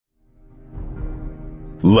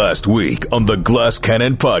Last week on the Glass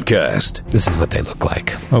Cannon podcast. This is what they look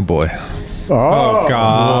like. Oh, boy. Oh,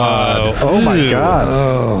 God. Whoa. Oh, my God.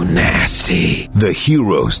 Oh, nasty. The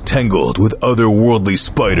heroes tangled with otherworldly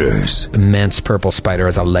spiders. Immense purple spider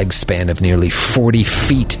has a leg span of nearly 40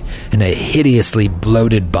 feet and a hideously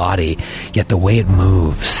bloated body. Yet the way it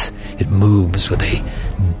moves with a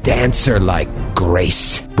dancer-like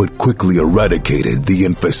grace. But quickly eradicated the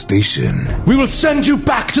infestation. We will send you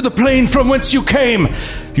back to the plane from whence you came.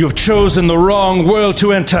 You have chosen the wrong world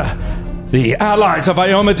to enter. The allies of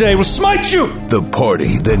Iomedae will smite you! The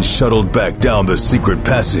party then shuttled back down the secret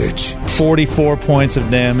passage. 44 points of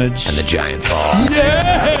damage. And the giant fall.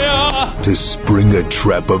 Yeah! To spring a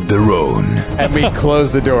trap of their own. And we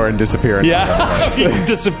close the door and disappear. Yeah, you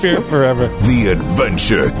disappear forever. The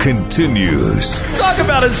adventure continues. Talk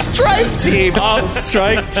about a strike team! Oh,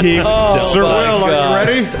 strike team. Sir Will, are you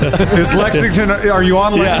ready? Is Lexington, are you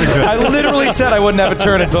on Lexington? I literally said I wouldn't have a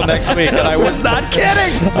turn until next week, and I was not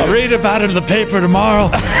kidding! I'll read about it in the paper tomorrow.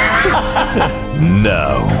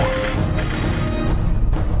 Now.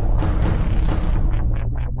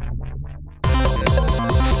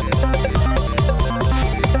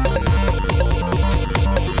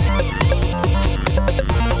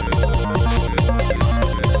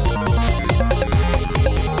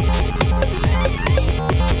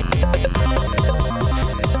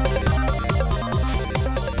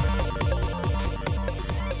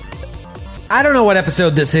 I don't know what episode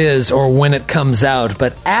this is or when it comes out,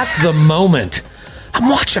 but at the moment, I'm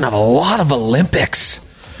watching a lot of Olympics.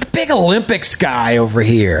 Big Olympics guy over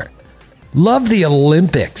here. Love the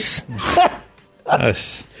Olympics.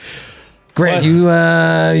 Grant, you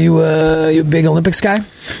a big Olympics guy?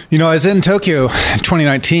 You know, I was in Tokyo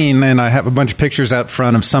 2019, and I have a bunch of pictures out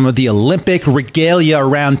front of some of the Olympic regalia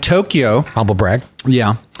around Tokyo. Humble brag.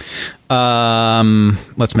 Yeah.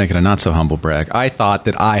 Let's make it a not so humble brag. I thought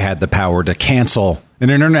that I had the power to cancel an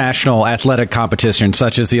international athletic competition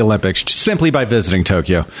such as the Olympics simply by visiting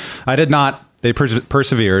Tokyo. I did not. They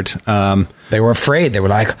persevered. They were afraid. They were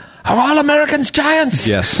like, are all Americans giants?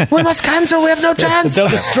 Yes. We must cancel. We have no chance. They'll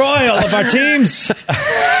destroy all of our teams.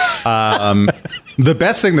 The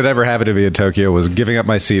best thing that ever happened to me in Tokyo was giving up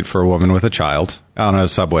my seat for a woman with a child on a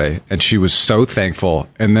subway, and she was so thankful.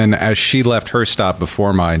 And then as she left her stop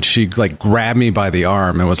before mine, she like grabbed me by the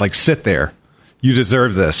arm and was like, sit there. You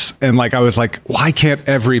deserve this. And like I was like, why can't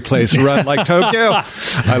every place run like Tokyo?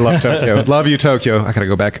 I love Tokyo. Love you, Tokyo. I gotta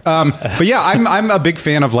go back. But yeah, I'm a big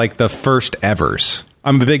fan of like the first evers.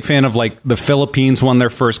 I'm a big fan of like the Philippines won their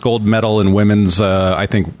first gold medal in women's, I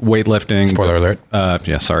think, weightlifting. Spoiler alert.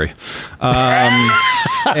 Yeah, sorry.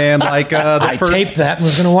 And like I taped that and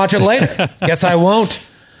was going to watch it later. Guess I won't.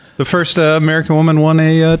 The first American woman won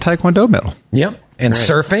a Taekwondo medal. Yep. And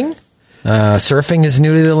surfing. Surfing is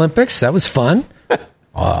new to the Olympics. That was fun.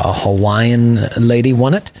 A Hawaiian lady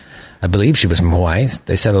won it. I believe she was from Hawaii.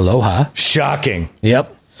 They said aloha. Shocking.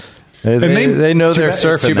 Yep. They know their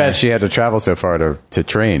surfing. It's too bad she had to travel so far to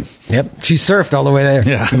train. Yep. She surfed all the way there.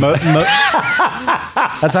 Yeah.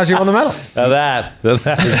 That's how she won the medal. Now that is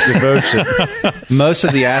devotion. Most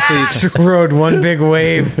of the athletes Rode one big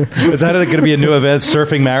wave. Is that going to be a new event?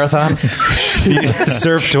 Surfing marathon?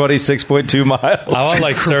 Surf 26.2 miles. I want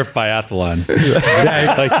like surf biathlon.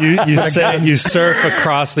 Like you surf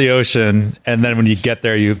across the ocean, and then when you get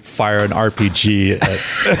there, you fire an RPG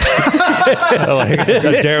at like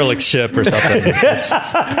a derelict ship or something. You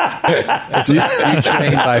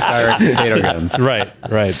train by firing potato guns. Right.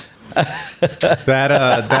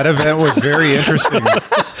 that event was very interesting.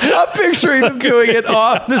 I'm picturing them doing it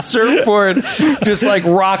on the surfboard, just like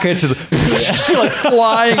rockets, just like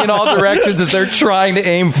flying in all directions as they're trying to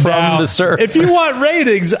aim from the surf. If you want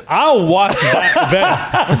ratings, I'll watch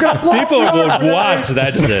that event. People would watch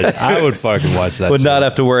that shit. I would fucking watch that. Would shit. not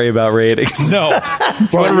have to worry about ratings. No.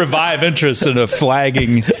 If you want to revive interest in a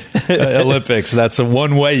flagging Olympics, that's the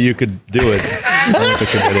one way you could do it. Olympic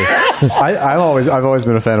committee. I've always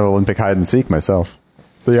been a fan of Olympic hide and seek myself.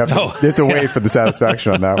 You have to wait for the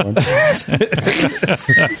satisfaction on that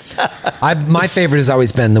one. My favorite has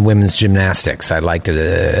always been the women's gymnastics. I liked it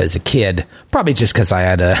as a kid, probably just because I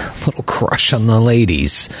had a little crush on the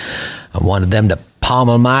ladies. I wanted them to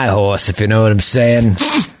pommel my horse, if you know what I'm saying.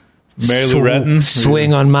 Mary Lou Retton.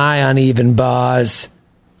 Swing on my uneven bars.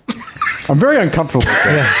 I'm very uncomfortable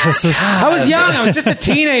with this. I was young. I was just a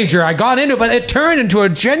teenager. I got into it, but it turned into a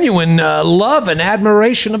genuine love and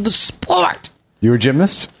admiration of the sport. You were a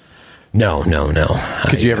gymnast? No.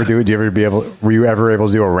 Could you ever do it? Were you ever able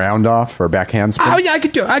to do a round off or a back handspring? Oh yeah, I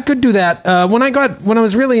could do that. When I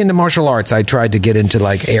was really into martial arts, I tried to get into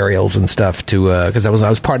like aerials and stuff because I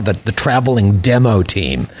was part of the traveling demo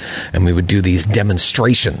team, and we would do these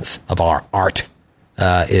demonstrations of our art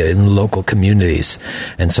in local communities,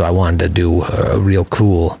 and so I wanted to do a real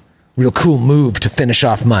cool move to finish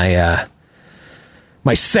off my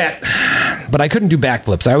my set, but I couldn't do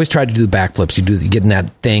backflips. I always tried to do backflips. You get in that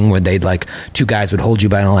thing where they'd like two guys would hold you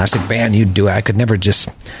by an elastic band. You'd do it. I could never I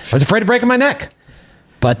was afraid of breaking my neck.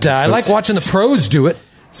 But I like watching the pros do it.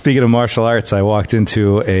 Speaking of martial arts, I walked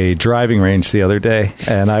into a driving range the other day,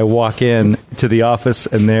 and I walk in to the office,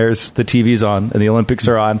 and there's the TV's on, and the Olympics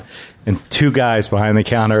are on, and two guys behind the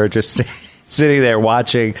counter are just sitting there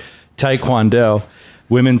watching Taekwondo,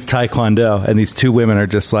 women's Taekwondo, and these two women are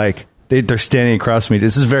just like, they're standing across from me.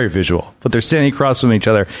 This is very visual, but they're standing across from each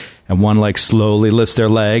other, and one like slowly lifts their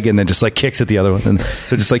leg and then just like kicks at the other one, and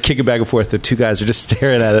they're just like kicking back and forth. The two guys are just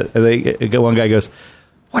staring at it, and one guy goes,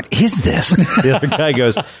 "What is this?" The other guy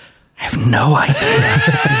goes, "I have no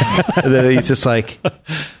idea." And then he's just like,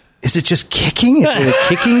 "Is it just kicking? Is it a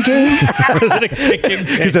kicking game?" Is it a kicking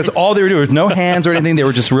game? Because that's all they were doing. There was no hands or anything. They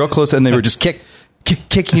were just real close, and they were just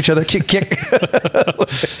kicking each other, kick.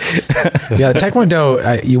 Yeah, the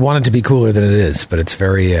Taekwondo, you want it to be cooler than it is, but it's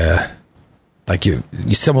very like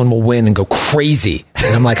someone will win and go crazy,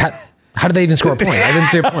 and I'm like, how did they even score a point? I didn't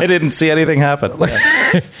see a point. I didn't see anything happen.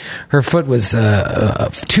 Her foot was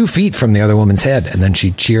 2 feet from the other woman's head, and then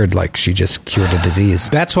she cheered like she just cured a disease.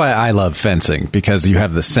 That's why I love fencing, because you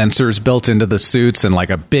have the sensors built into the suits, and like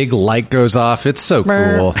a big light goes off. It's so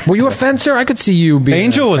cool. Were you a fencer? I could see you being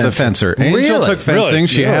Angel was a fencer. Angel Really? took fencing. Really?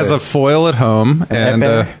 She has a foil at home,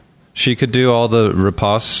 and she could do all the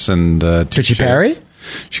ripostes and Did she parry?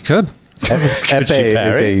 She could. Epee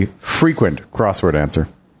is a frequent crossword answer.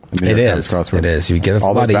 It is. You get a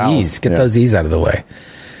All lot those of vowels. E's. Get those E's out of the way.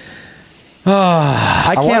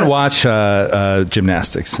 I can't watch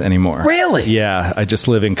gymnastics anymore. Really? Yeah, I just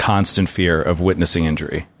live in constant fear of witnessing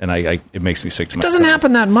injury, and it makes me sick to my Doesn't stomach.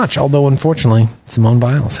 happen that much, although unfortunately Simone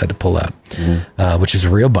Biles had to pull out, which is a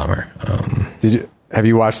real bummer. Have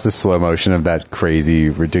you watched the slow motion of that crazy,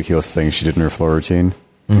 ridiculous thing she did in her floor routine?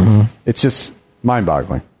 Mm-hmm. It's just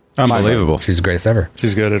mind-boggling. Unbelievable. She's the greatest ever.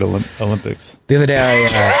 She's good at Olympics. The other day,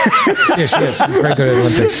 yeah, she is. She's very good at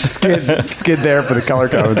Olympics. Skid there for the color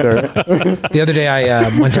commentary. The other day,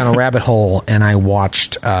 I went down a rabbit hole and I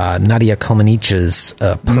watched Nadia Comaneci's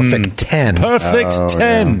Perfect 10. Perfect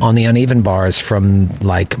 10. On the uneven bars from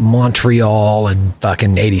like Montreal and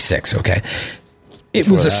fucking 86, okay? It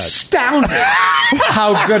was astounding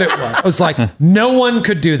how good it was. I was like, no one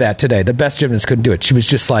could do that today. The best gymnast couldn't do it. She was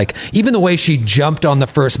just like, even the way she jumped on the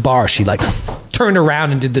first bar, she like turned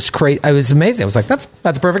around and did this crazy. It was amazing. I was like, that's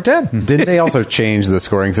a perfect 10. Didn't they also change the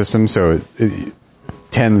scoring system so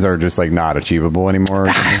 10s are just like not achievable anymore?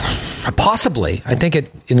 Possibly. I think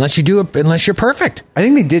unless you're perfect. I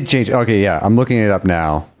think they did change. Okay, yeah, I'm looking it up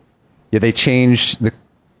now. Yeah, they changed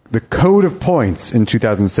the code of points in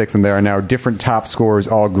 2006, and there are now different top scores,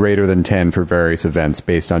 all greater than 10 for various events.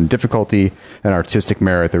 Based on difficulty and artistic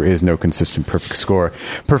merit, there is no consistent perfect score.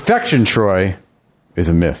 Perfection, Troy, is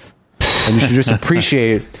a myth. And you should just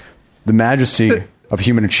appreciate the majesty of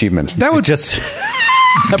human achievement. That would just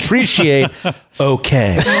appreciate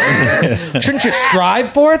okay. Shouldn't you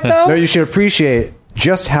strive for it, though? No, you should appreciate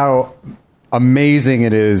just how amazing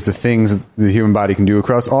it is, the things the human body can do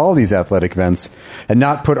across all these athletic events, and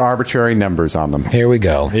not put arbitrary numbers on them. Here we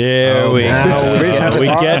go. Here we go. We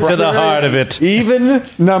get to the heart of it. Even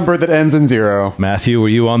number that ends in 0. Matthew, were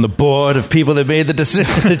you on the board of people that made the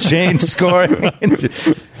decision to change scoring?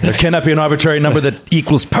 There cannot be an arbitrary number that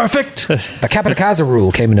equals perfect. The Capita Casa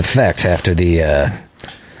rule came into effect after the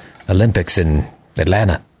Olympics in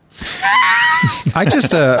Atlanta. I'm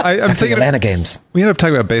thinking Atlanta games. We end up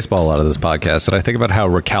talking about baseball a lot of this podcast, and I think about how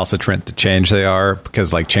recalcitrant to change they are,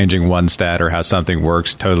 because like changing one stat or how something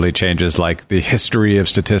works totally changes like the history of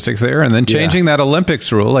statistics there, and then changing that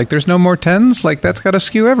Olympics rule, like there's no more 10s, like that's got to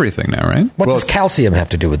skew everything now, right? What does calcium have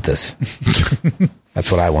to do with this?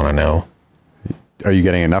 That's what I want to know. Are you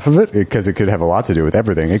getting enough of it? Because it could have a lot to do with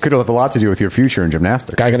everything. It could have a lot to do with your future in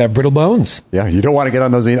gymnastics. Guy gonna have brittle bones. Yeah, you don't want to get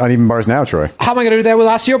on those uneven bars now, Troy. How am I going to do that with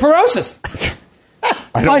osteoporosis?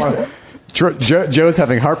 I don't want. Joe's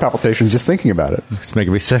having heart palpitations just thinking about it. It's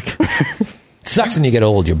making me sick. Sucks when you get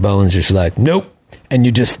old. Your bones just like, nope. And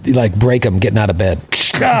you just like break them getting out of bed.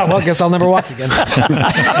 Well, I guess I'll never walk again.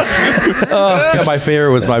 My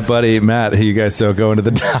favorite was my buddy Matt, who you guys saw going to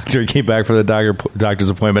the doctor. He came back from the doctor's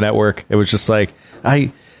appointment at work. It was just like,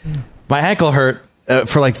 my ankle hurt.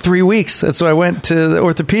 for like 3 weeks. And so I went to the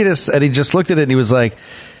orthopedist, and he just looked at it, and he was like,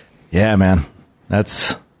 yeah, man,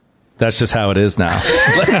 that's just how it is now.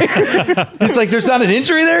 He's like, there's not an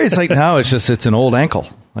injury there? He's like, no, it's an old ankle.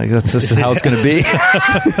 Like, this is how it's going to be.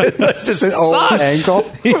 That's just An old ankle?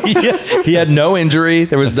 He had no injury.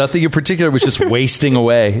 There was nothing in particular. It was just wasting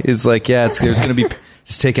away. It's like, yeah, there's going to be,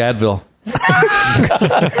 just take Advil.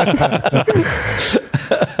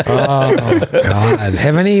 Oh, God.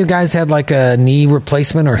 Have any of you guys had like a knee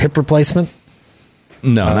replacement or hip replacement?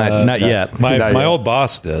 No, not yet. My old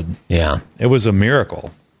boss did. Yeah. It was a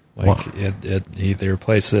miracle. Like Wow. they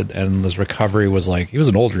replaced it, and his recovery was like, he was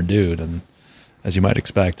an older dude, and as you might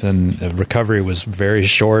expect, and the recovery was very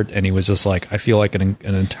short, and he was just like, I feel like an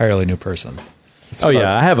entirely new person.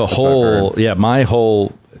 Yeah, I have a whole,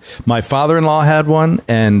 my father-in-law had one,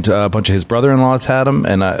 and a bunch of his brother-in-laws had them,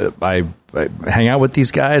 and I hang out with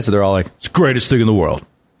these guys, and they're all like, it's the greatest thing in the world.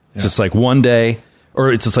 It's just like one day,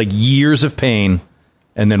 or it's just like years of pain,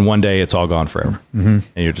 and then one day it's all gone forever. Mm-hmm. And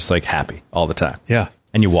you're just like happy all the time. Yeah.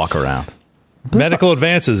 And you walk around. Medical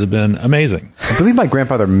advances have been amazing. I believe my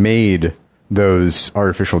grandfather made those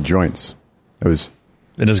artificial joints. It was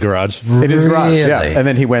In his garage. in his garage, yeah. Really? And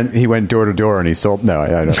then he went door to door and he sold. No,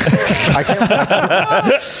 I don't.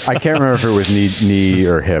 I can't remember if it was knee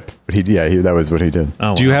or hip, but that was what he did.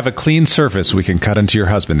 Oh, Do you have a clean surface we can cut into your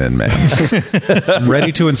husband in, man?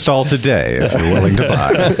 Ready to install today if you're willing to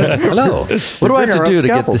buy. Hello. What do I have to do to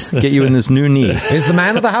get you in this new knee? Is the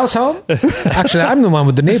man of the house home? Actually, I'm the one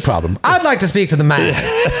with the knee problem. I'd like to speak to the man.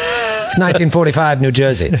 It's 1945, New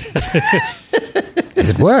Jersey. He's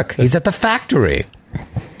at work. He's at the factory.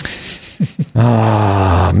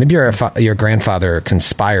 Maybe your grandfather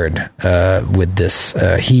conspired with this.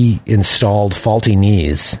 He installed faulty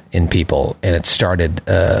knees in people, and it started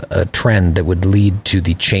a trend that would lead to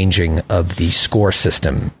the changing of the score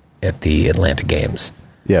system at the Atlanta Games.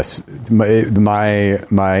 Yes, my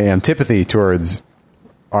antipathy towards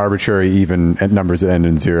arbitrary even numbers that end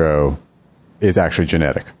in 0 is actually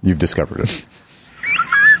genetic. You've discovered it.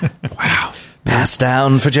 Wow. Passed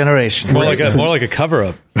down for generations. more like a cover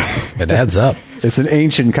up. It adds up. It's an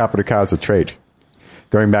ancient Capodicasa trait,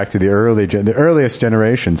 going back to the earliest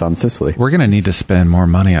generations on Sicily. We're going to need to spend more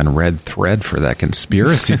money on Red Thread for that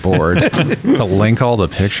conspiracy board to link all the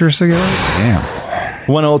pictures together.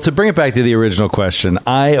 Damn. Well, to bring it back to the original question,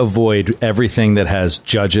 I avoid everything that has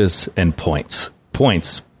judges and points.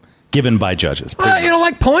 Points given by judges. You don't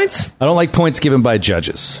like points? I don't like points given by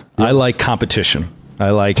judges. I like competition.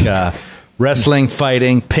 I like wrestling,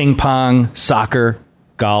 fighting, ping pong, soccer,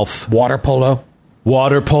 golf. Water polo?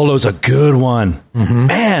 Water polo's a good one. Mm-hmm.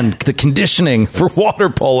 Man, the conditioning for water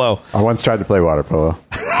polo. I once tried to play water polo.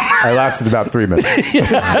 I lasted about 3 minutes.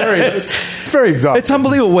 It's very exhausting. It's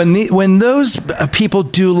unbelievable when those people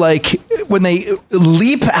do, like, when they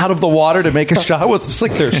leap out of the water to make a shot with, it's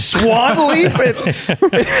like their swan leap.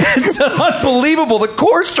 It's unbelievable the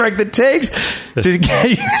core strength it takes to get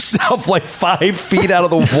yourself like 5 feet out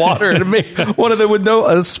of the water to make one of them with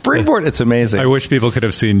a springboard. It's amazing. I wish people could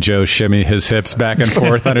have seen Joe shimmy his hips back and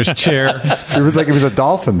forth on his chair. It was like it was a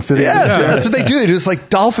dolphin sitting. Yeah, that's what they do. They do this like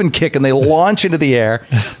dolphin kick, and they launch into the air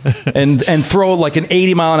and throw like an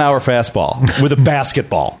 80-mile-an-hour fastball with a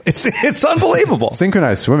basketball. It's unbelievable.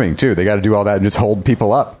 Synchronized swimming too. They got to do all that and just hold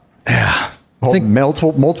people up. Yeah, Hold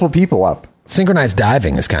multiple people up. Synchronized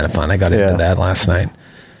diving is kind of fun. I got into that last night.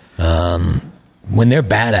 When they're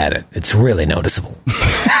bad at it, it's really noticeable.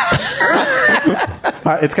 It's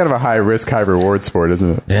kind of a high risk, high reward sport,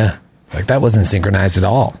 isn't it? Yeah. Like, that wasn't synchronized at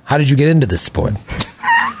all. How did you get into this sport?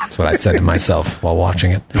 That's what I said to myself while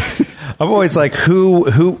watching it. I'm always like,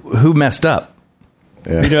 who messed up?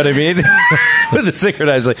 Yeah. You know what I mean? With the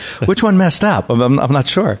synchronized, like, which one messed up? I'm not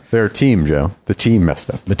sure. Their team, Joe. The team messed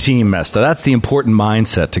up. The team messed up. That's the important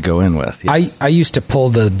mindset to go in with. Yes. I used to pull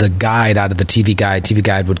the guide out of the TV guide. TV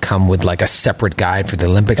guide would come with like a separate guide for the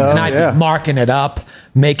Olympics, and I'd be marking it up,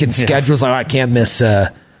 making schedules. Like, I can't miss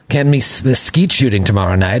skeet shooting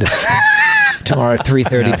tomorrow night. Tomorrow at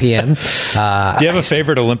 3:30 p.m. Do you have a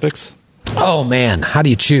favorite Olympics? Oh man, how do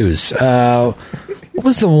you choose? What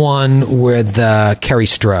was the one with Kerry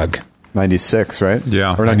Strug? 96, right?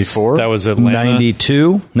 Yeah. Or 94? That was Atlanta.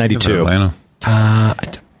 92. Atlanta.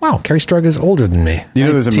 Wow, Kerry Strug is older than me. You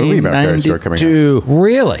know there's a movie about Kerry Strug coming out.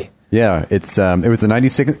 Really? Yeah, it was the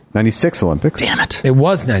 96 Olympics. Damn it. It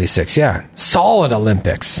was 96, yeah. Solid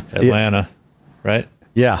Olympics. Atlanta, right?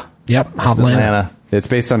 Yeah. Yep, Atlanta. It's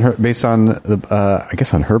based on I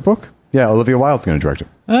guess on her book. Yeah, Olivia Wilde's going to direct it.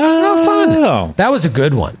 Oh, fun. That was a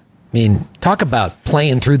good one. I mean, talk about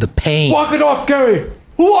playing through the pain. Walk it off, Kerry!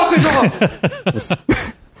 Walk it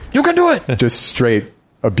off! You can do it. Just straight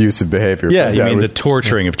abusive behavior. Yeah, But you mean it was- the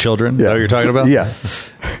torturing of children? Is that what you're talking about? Yeah.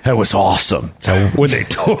 That was awesome. When they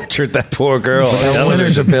tortured that poor girl. The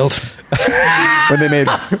winners are built. When they made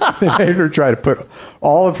her try to put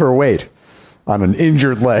all of her weight on an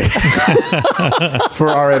injured leg for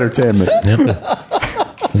our entertainment. Yep.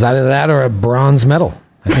 It was either that or a bronze medal.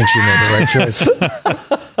 I think she made the right choice.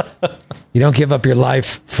 You don't give up your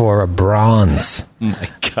life for a bronze. Oh my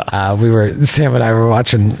God. Sam and I were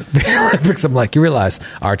watching the Olympics. I'm like, you realize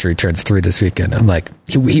archery turns 3 this weekend. I'm like,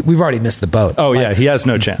 we've already missed the boat. Oh, like, yeah, he has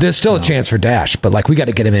no chance. There's still a chance for Dash, but like we got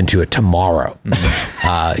to get him into it tomorrow.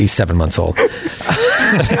 He's 7 months old.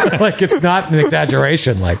 Like it's not an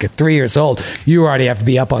exaggeration. Like at 3 years old, you already have to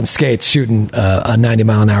be up on skates shooting a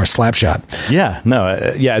 90-mile-an-hour slap shot. Yeah, no.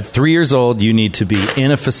 At 3 years old, you need to be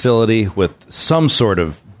in a facility with some sort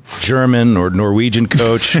of German or Norwegian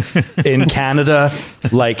coach in Canada,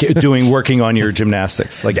 like working on your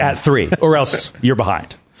gymnastics, like at 3, or else you're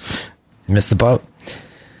behind. Missed the boat.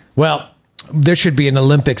 Well, there should be an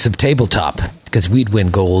Olympics of tabletop because we'd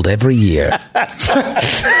win gold every year.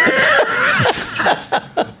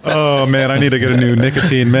 Oh man, I need to get a new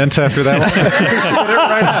nicotine mint after that one. Get it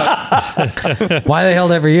right out. Why they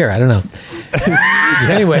held every year? I don't know.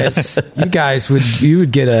 Anyways, you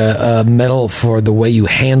would get a medal for the way you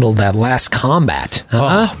handled that last combat.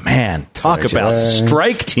 Huh? Oh man, talk about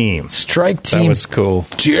strike team. Strike team. That was cool.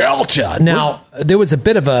 Delta. Now there was a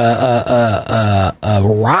bit of a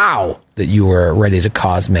row that you were ready to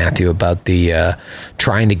cause, Matthew, about the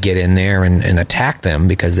trying to get in there and attack them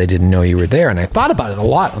because they didn't know you were there. And I thought about it a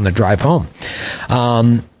lot on the drive home.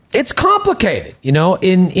 It's complicated,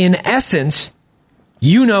 In essence,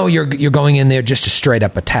 you're going in there just to straight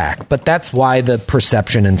up attack, but that's why the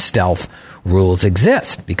perception and stealth rules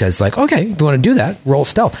exist. Because okay, if you want to do that, roll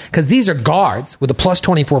stealth. Because these are guards with a plus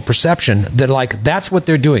 24 perception that that's what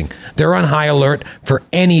they're doing. They're on high alert for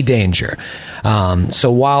any danger.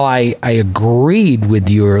 So while I agreed with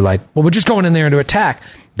your we're just going in there to attack.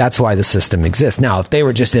 That's why the system exists. Now, if they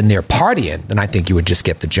were just in there partying, then I think you would just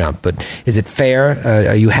get the jump. But is it fair?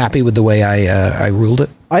 Are you happy with the way I ruled it?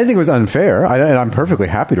 I think it was unfair, and I'm perfectly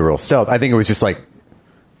happy to roll stealth. I think it was just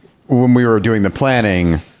when we were doing the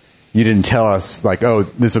planning, you didn't tell us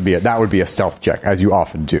that would be a stealth check, as you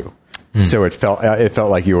often do. So it felt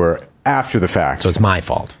like you were after the fact. So it's my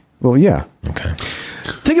fault. Well, yeah. Okay.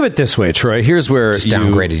 Think of it this way, Troy. Here's where Just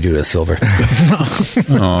downgraded you to silver. Wait,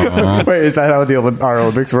 is that how our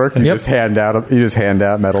Olympics work? You just hand out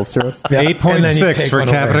medals to us. 8.6 for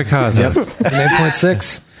Capita Casa. Yep.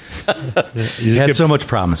 8.6. You had just so much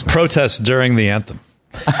promise. Man. protest during the anthem.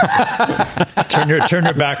 Just turn your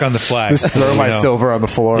back on the flag. Just throw my silver on the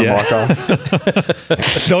floor and walk off.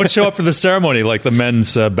 Don't show up for the ceremony like the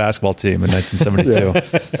men's basketball team in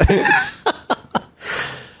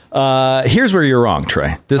 1972. Here's where you're wrong,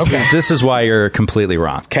 Trey. This is why you're completely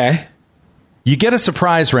wrong. Okay. You get a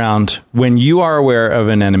surprise round when you are aware of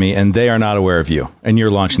an enemy and they are not aware of you, and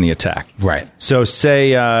you're launching the attack. Right. So,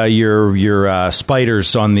 say your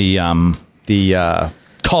spiders on the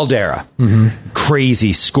caldera,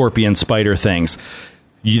 crazy scorpion spider things.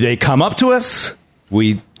 They come up to us.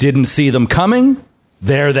 We didn't see them coming.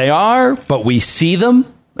 There they are, but we see them,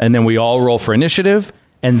 and then we all roll for initiative,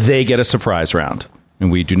 and they get a surprise round.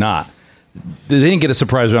 And we do not. They didn't get a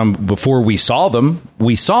surprise round before we saw them.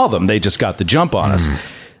 We saw them. They just got the jump on us.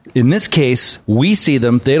 In this case, we see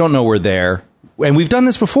them. They don't know we're there. And we've done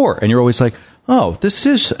this before. And you're always like, oh, this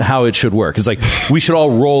is how it should work. It's like, we should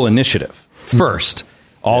all roll initiative first.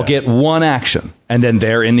 All get one action, and then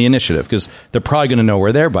they're in the initiative because they're probably going to know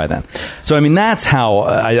we're there by then. So, I mean, that's how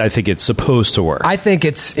I think it's supposed to work. I think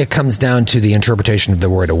it comes down to the interpretation of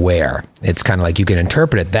the word aware. It's kind of like you can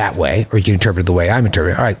interpret it that way, or you can interpret it the way I'm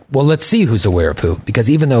interpreting it. All right, well, let's see who's aware of who. Because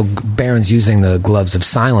even though Baron's using the gloves of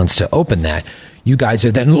silence to open that, you guys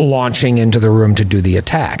are then launching into the room to do the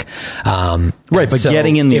attack. Right, but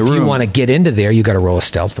getting in the room. If you want to get into there, you got to roll a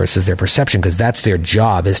stealth versus their perception, because that's their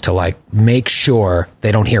job, is to make sure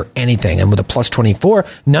they don't hear anything. And with a plus 24,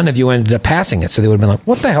 none of you ended up passing it. So they would have been like,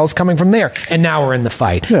 what the hell's coming from there? And now we're in the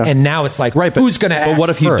fight. Yeah. And now it's like, right, who's going to act But what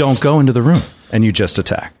if you don't go into the room and you just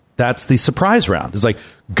attack? That's the surprise round. It's like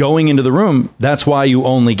going into the room. That's why you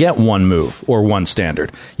only get one move or one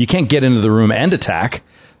standard. You can't get into the room and attack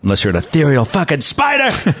unless you're an ethereal fucking spider.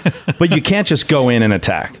 But you can't just go in and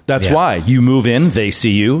attack. That's why you move in, they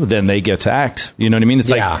see you, then they get to act. You know what I mean? It's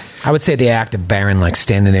I would say the act of Baron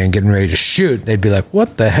standing there and getting ready to shoot, they'd be like,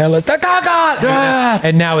 what the hell is that? Oh, God! Ah!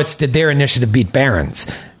 And now did their initiative beat Baron's?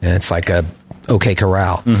 And it's like a okay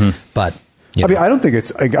corral. But I mean, I don't think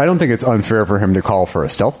it's unfair for him to call for a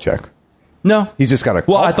stealth check. No. He's just got to.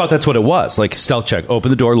 Well, I thought that's what it was. Like stealth check, open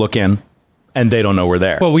the door, look in. and they don't know we're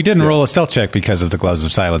there. Well, we didn't roll a stealth check because of the gloves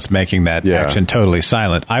of silence, making that action totally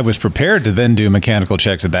silent. I was prepared to then do mechanical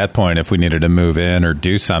checks at that point if we needed to move in or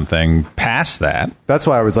do something past that. That's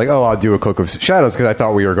why I was like, oh, I'll do a Cloak of Shadows, because I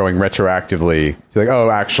thought we were going retroactively. Like, oh,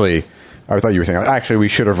 actually, I thought you were saying, actually, we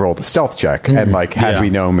should have rolled a stealth check. And, like, had we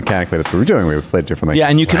known mechanically that's what we were doing, we would have played differently. Yeah,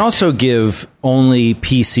 and you can also give only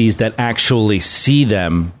PCs that actually see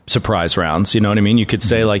them surprise rounds. You know what I mean? You could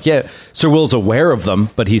say, like, yeah, Sir Will's aware of them,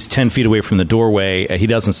 but he's 10 feet away from the doorway. He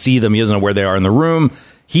doesn't see them. He doesn't know where they are in the room.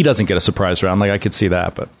 He doesn't get a surprise round. Like, I could see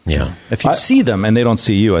that. But Yeah. if you see them and they don't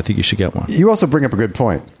see you, I think you should get one. You also bring up a good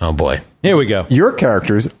point. Oh, boy. Here we go. Your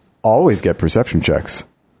characters always get perception checks.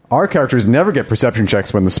 Our characters never get perception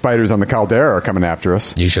checks when the spiders on the caldera are coming after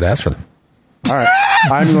us. You should ask for them. All right.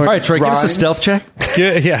 I'm going All right, Troy, to give us a stealth check.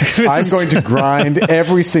 I'm going to grind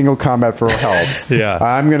every single combat for health. Yeah.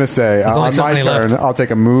 I'm going to say, only on so my many turn, left. I'll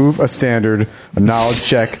take a move, a standard, a knowledge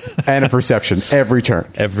check, and a perception every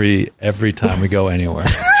turn. Every time we go anywhere.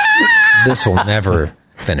 This will never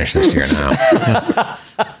finish this year now.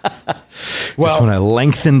 Well, just want to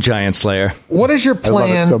lengthen Giant Slayer. What is your love it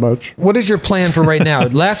plan? so much. What is your plan for right now?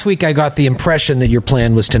 Last week, I got the impression that your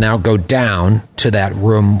plan was to now go down to that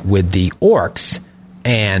room with the orcs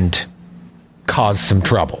and cause some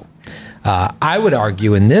trouble. I would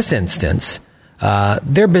argue in this instance,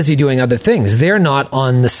 they're busy doing other things. They're not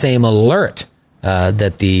on the same alert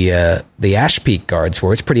that the Ash Peak guards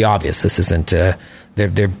were. It's pretty obvious. This isn't.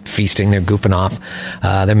 They're feasting, they're goofing off,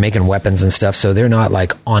 they're making weapons and stuff, so they're not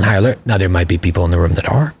like on high alert. Now there might be people in the room that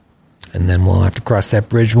are, and then we'll have to cross that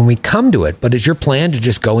bridge when we come to it. But is your plan to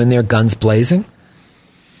just go in there guns blazing?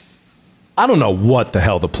 I don't know what the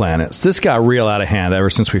hell the plan is. This got real out of hand ever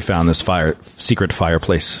since we found this secret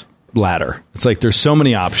fireplace ladder. It's like there's so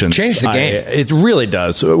many options. Change the game. It really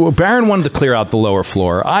does. Baron wanted to clear out the lower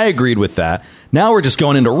floor. I agreed with that. Now we're just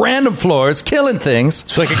going into random floors, killing things.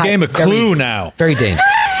 It's like a game of Clue now. Very dangerous.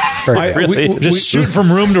 Just shooting from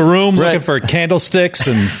room to room, looking for candlesticks,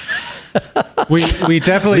 and We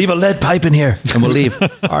definitely Leave a lead pipe in here, and we'll leave.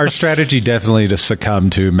 Our strategy definitely to succumb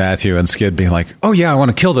to Matthew and Skid being like, oh yeah, I want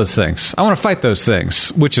to kill those things. I want to fight those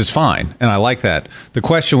things, which is fine. And I like that. The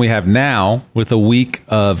question we have now with a week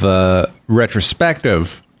of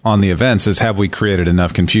retrospective on the events is, have we created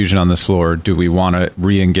enough confusion on this floor? Do we want to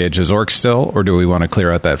re-engage as orcs still, or do we want to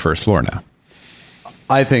clear out that first floor now?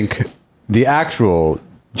 I think the actual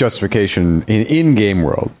justification in in-game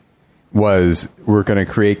world was we're going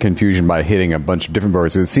to create confusion by hitting a bunch of different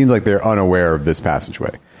floors. It seems like they're unaware of this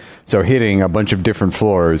passageway. So hitting a bunch of different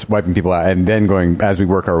floors, wiping people out, and then going, as we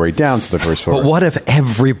work our way down to the first floor. But what if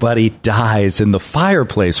everybody dies in the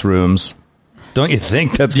fireplace rooms? Don't you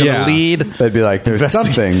think that's going to lead? They'd be like, there's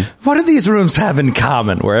something. What do these rooms have in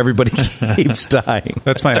common where everybody keeps dying?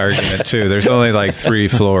 That's my argument, too. There's only like 3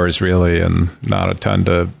 floors, really, and not a ton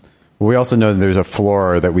to... We also know that there's a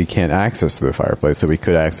floor that we can't access to the fireplace that we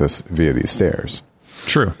could access via these stairs.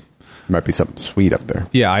 True. There might be something sweet up there.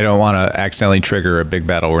 Yeah, I don't want to accidentally trigger a big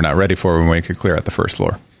battle we're not ready for when we could clear out the first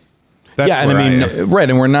floor. That's yeah, and where I mean, am. right,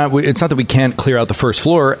 and we're not. It's not that we can't clear out the first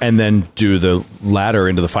floor and then do the ladder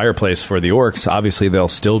into the fireplace for the orcs. Obviously, they'll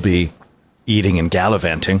still be eating and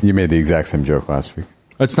gallivanting. You made the exact same joke last week.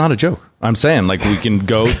 It's not a joke. I'm saying, like, we can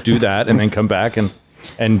go do that and then come back and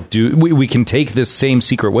do. We can take this same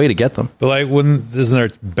secret way to get them. But like, isn't there a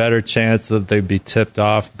better chance that they'd be tipped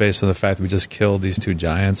off based on the fact that we just killed these 2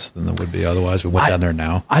 giants than there would be otherwise? We went down there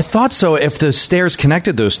now. I thought so if the stairs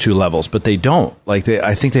connected those 2 levels, but they don't. Like,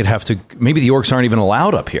 I think they'd have to. Maybe the orcs aren't even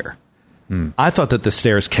allowed up here. I thought that the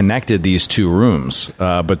stairs connected these 2 rooms,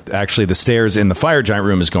 but actually the stairs in the fire giant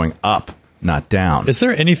room is going up, not down. Is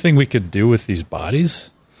there anything we could do with these bodies?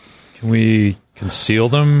 Can we conceal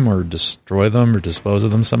them or destroy them or dispose of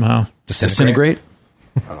them somehow? Disintegrate?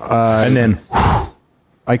 And then...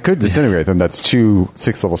 I could disintegrate them. That's 2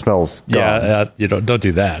 6-level spells gone. Yeah, you don't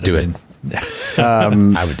do that. Do it.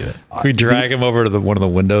 I would do it. We drag them over to one of the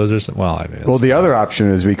windows or something. Well, I mean, Well, the other option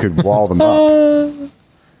is we could wall them up.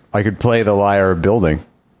 I could play the liar of building,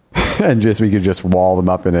 and we could just wall them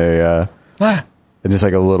up in in just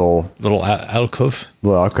like a little alcove.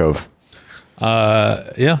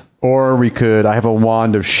 Yeah. Or we could. I have a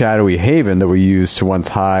wand of shadowy haven that we used to once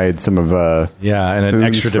hide some of. in an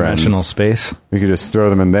extra dimensional space. We could just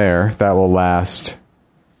throw them in there. That will last.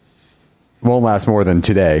 Won't last more than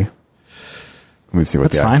today. Let me see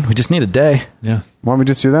what. That's fine. We just need a day. Yeah. Why don't we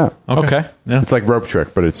just do that? Okay. Yeah. It's like rope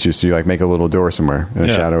trick, but it's just you like make a little door somewhere in a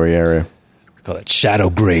shadowy area. We call it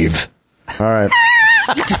shadow grave. All right.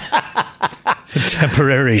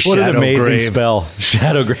 Temporary What shadow an amazing grave. spell.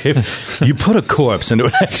 Shadow grave. You put a corpse into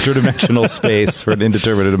an extra dimensional space for an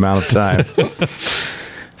indeterminate amount of time.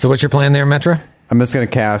 So what's your plan there, Metra? I'm just going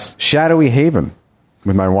to cast Shadowy Haven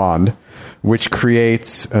with my wand, which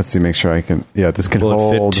creates. Let's see, make sure I can. Yeah, this can Will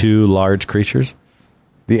hold it fit 2 large creatures?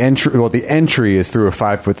 the entry. Well, the entry is through a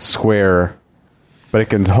 5-foot square, but it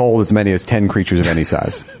can hold as many as 10 creatures of any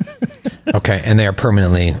size. Okay, and they are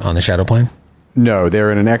permanently on the shadow plane? No, they're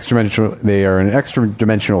in an extra-dimensional. They are in an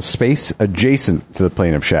extra-dimensional space adjacent to the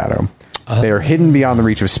plane of shadow. They are hidden beyond the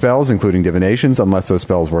reach of spells, including divinations, unless those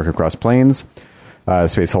spells work across planes. The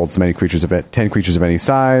space holds many creatures of 10 creatures of any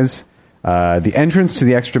size. The entrance to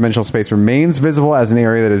the extra-dimensional space remains visible as an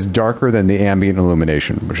area that is darker than the ambient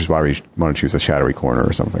illumination, which is why we want to choose a shadowy corner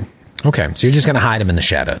or something. Okay, so you're just going to hide them in the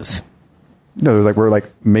shadows. No, we're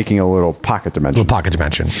making a little pocket dimension. Little pocket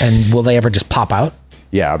dimension. And will they ever just pop out?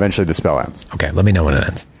 Yeah, eventually the spell ends. Okay, let me know when it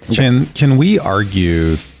ends. Can we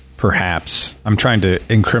argue, perhaps, I'm trying to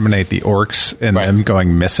incriminate the orcs and them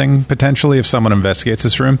going missing, potentially, if someone investigates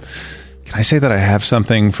this room. Can I say that I have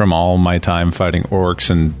something from all my time fighting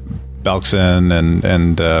orcs and Belkzen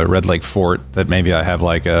and Red Lake Fort, that maybe I have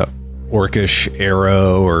like a orcish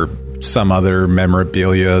arrow or some other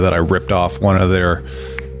memorabilia that I ripped off one of their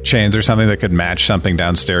chains or something that could match something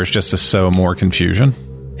downstairs just to sow more confusion?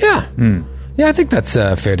 Yeah. Yeah, I think that's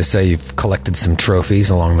fair to say. You've collected some trophies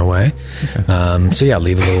along the way. Okay. So yeah,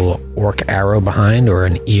 leave a little orc arrow behind or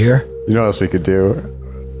an ear. You know what else we could do?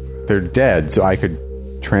 They're dead, so I could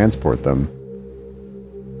transport them.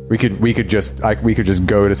 We could just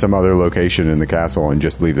go to some other location in the castle and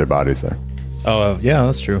just leave their bodies there. Oh, yeah,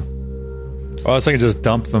 that's true. I was thinking just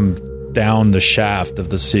dump them down the shaft of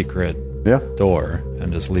the secret door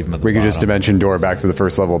and just leave them at the We could bottom. just dimension door back to the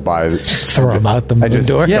first level by... Just throw them out the moon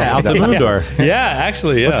door? Yeah, out the moon door. Yeah,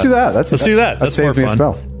 actually, yeah. Let's do that. Let's do that. That That's saves more me a fun.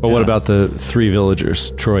 spell. But what about the 3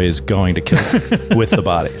 villagers Troy is going to kill with the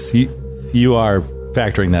bodies? You are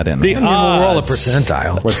factoring that in. The Right? We'll roll a odds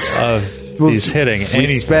percentance. of these hitting We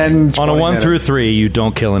anything. spend On a 20 1 minutes- through 3, you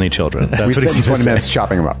don't kill any children. That's We what spend he's 20 saying. minutes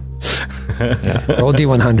chopping them up. Roll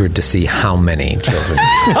D100 to see how many children.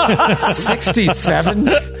 67?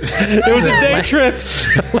 It was a day trip.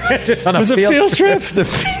 Landed on It was a field trip.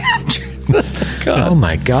 Oh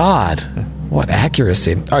my god. What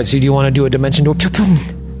accuracy. Alright, so do you want to do a dimension door?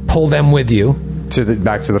 Pull them with you.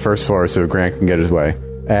 Back to the first floor so Grant can get his way.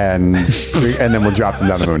 And then we'll drop them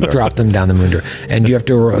down the moon door. Drop them down the moon door. And you have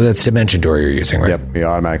to... That's dimension door you're using, right? Yep, we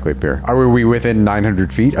automatically appear. Are we within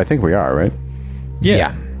 900 feet? I think we are, right?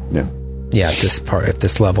 Yeah. Yeah. Yeah, at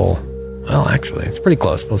this level. Well, actually, it's pretty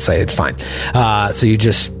close. We'll say it's fine. So you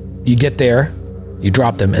get there, you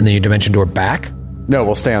drop them, and then you dimension door back. No,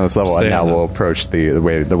 we'll stay on this level, Stay and now on the- we'll approach the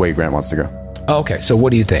way Grant wants to go. Oh, okay, so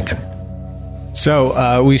what are you thinking?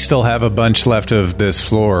 So we still have a bunch left of this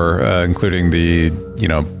floor, including the,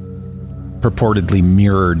 purportedly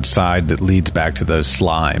mirrored side that leads back to those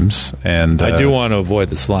slimes. And I do want to avoid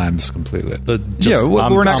the slimes completely. we're not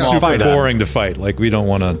going to super fight that. boring to fight. Like, we don't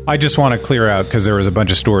want to. I just want to clear out, because there was a bunch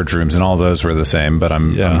of storage rooms and all those were the same, but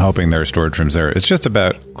I'm hoping there are storage rooms there. It's just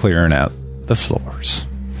about clearing out the floors.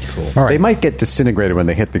 All right. They might get disintegrated when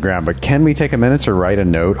they hit the ground, but can we take a minute to write a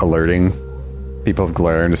note alerting people of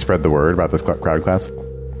Galarian to spread the word about this crowd castle?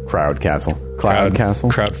 Crowdfunding.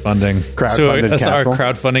 Crowdfunded That's castle. our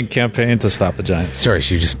crowdfunding campaign to stop the giants. Sorry,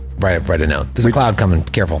 so you just write a note. There's a cloud coming.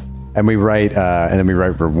 Careful. And we write,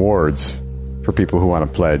 rewards for people who want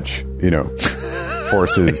to pledge,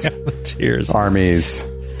 forces, Tears. armies.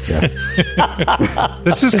 Yeah.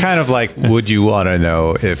 This is kind of like, would you want to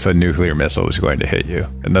know if a nuclear missile was going to hit you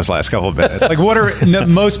in those last couple of minutes? Like,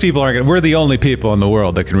 most people aren't going to... We're the only people in the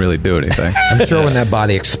world that can really do anything. I'm sure when that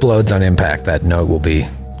body explodes on impact, that note will be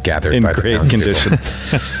gathered In by the great townspeople.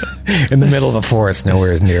 condition. In the middle of a forest,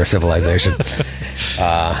 nowhere near civilization. The note's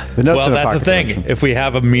Well, in a that's the pocket thing. dimension. If we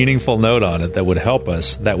have a meaningful note on it that would help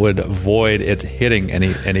us, that would avoid it hitting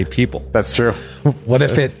any people. That's true. What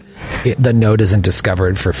if the note isn't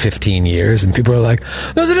discovered for 15 years and people are like,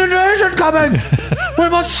 there's an invasion coming! We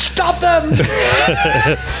must stop them!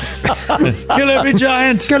 Kill every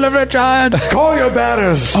giant! Kill every giant! Call your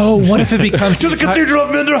banners! Oh, what if it becomes... To the Cathedral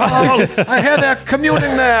of Minderhall! I hear they're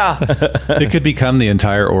communing there! It could become the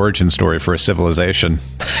entire origin story for a civilization.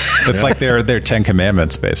 It's like their 10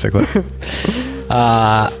 Commandments, basically.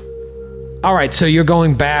 All right, so you're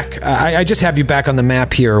going back. I just have you back on the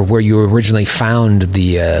map here where you originally found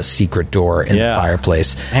the secret door in the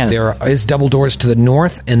fireplace. Man. There is double doors to the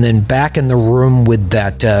north, and then back in the room with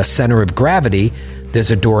that center of gravity, there's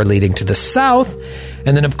a door leading to the south.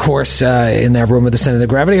 And then, of course, in that room with the center of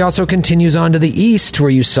gravity also continues on to the east, where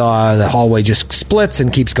you saw the hallway just splits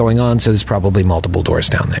and keeps going on, so there's probably multiple doors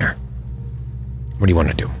down there. What do you want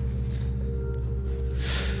to do?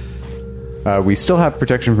 We still have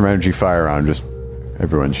protection from energy fire on, just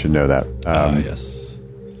Everyone should know that. Yes.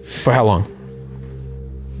 For how long?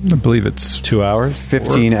 I believe it's 2 hours?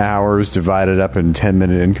 15 hours divided up in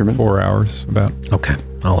 10-minute increments. 4 hours, about. Okay,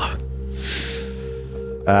 I'll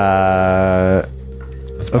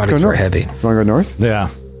Let's go north. Heavy. You want to go north? Yeah.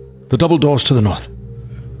 The double doors to the north.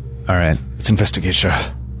 All right. Let's investigate,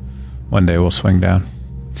 Sheriff. One day we'll swing down.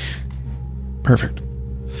 Perfect.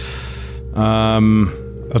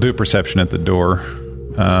 I'll do a perception at the door.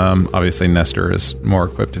 Obviously, Nestor is more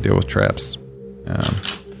equipped to deal with traps.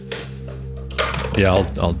 Yeah,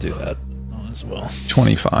 I'll do that as well.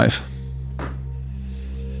 25.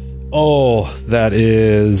 Oh, that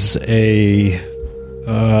is a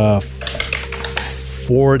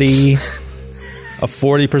 40. A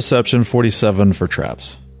 40 perception, 47 for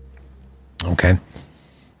traps. Okay.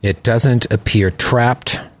 It doesn't appear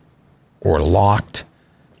trapped or locked,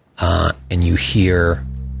 and you hear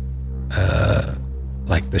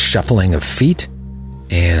like the shuffling of feet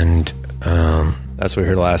and That's what we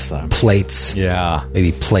heard last time. plates. Yeah.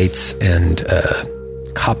 Maybe plates and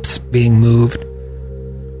cups being moved.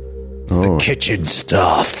 The kitchen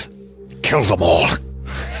stuff. Kill them all.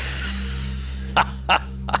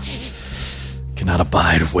 Cannot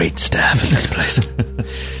abide waitstaff in this place.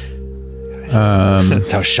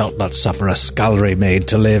 Thou shalt not suffer a scullery maid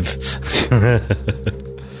to live.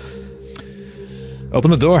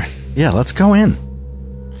 Open the door. Yeah, let's go in.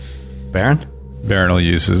 Baron? Baron will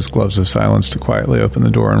use his gloves of silence to quietly open the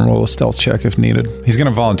door and roll a stealth check if needed. He's going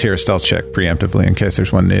to volunteer a stealth check preemptively in case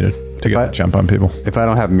there's one needed to get the jump on people. If I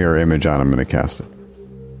don't have mirror image on, I'm going to cast it.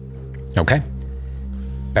 Okay.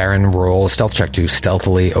 Baron, roll a stealth check to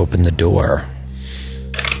stealthily open the door.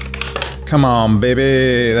 Come on,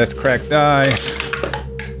 baby. That's cracked die.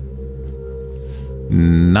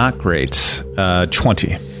 Not great.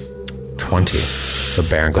 20. 20. So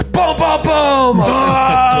Baron goes, boom, boom, boom!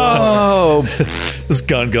 Oh! This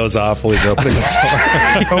gun goes off while he's opening the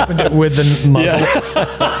door. Opened it with the muzzle.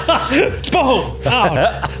 Boom!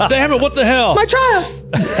 Oh, damn it, what the hell? My child!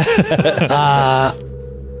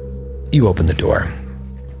 You open the door,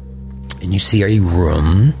 and you see a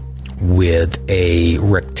room with a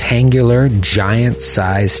rectangular,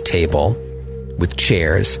 giant-sized table with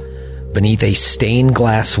chairs beneath a stained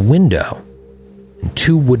glass window and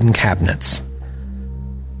 2 wooden cabinets.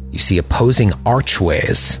 You see opposing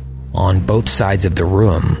archways on both sides of the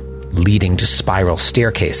room leading to spiral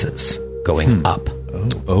staircases going up.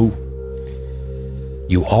 Oh.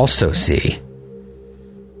 You also see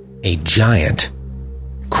a giant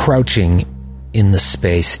crouching in the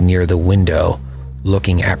space near the window,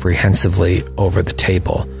 looking apprehensively over the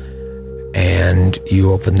table. And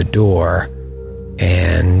you open the door,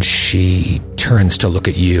 and she turns to look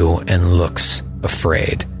at you and looks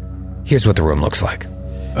afraid. Here's what the room looks like.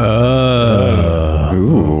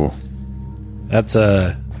 Ooh. That's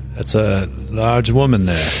a large woman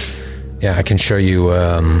there. Yeah, I can show you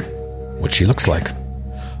what she looks like.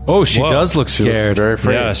 Oh, she Whoa. does look scared. Very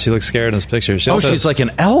afraid. Yeah, she looks scared in this picture. She also She's like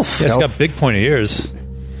an elf. yeah, she's got big pointy ears.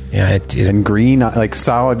 Yeah, And green, like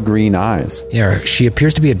solid green eyes. yeah, she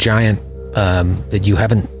appears to be a giant that you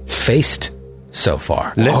haven't faced so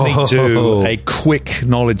far. Let me do a quick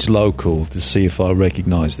knowledge local to see if I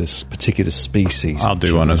recognize this particular species. I'll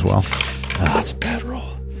do one as well. Ah, that's a bad roll.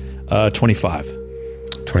 25.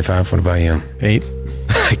 25, what about you? 8.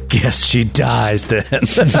 I guess she dies then.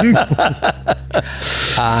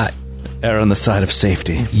 Err on the side of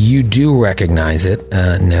safety. You do recognize it,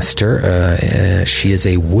 Nestor. She is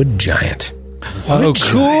a wood giant. Oh,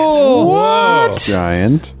 cool. What?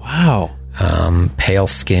 Giant. Wow. Pale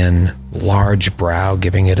skin, large brow,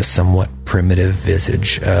 giving it a somewhat primitive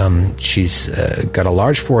visage. She's got a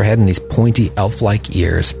large forehead and these pointy elf-like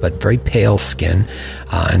ears, but very pale skin,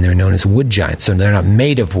 and they're known as wood giants. So they're not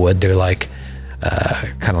made of wood; they're like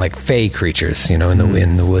kind of like fey creatures, in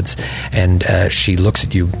the woods. And she looks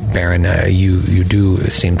at you, Baron. You do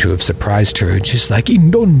seem to have surprised her. She's like,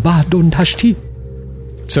 "Indon ba don tashti."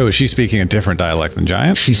 So is she speaking a different dialect than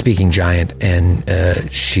Giant? She's speaking giant, and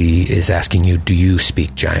she is asking you, do you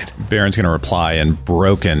speak giant? Baron's going to reply in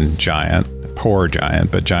broken Giant, poor Giant,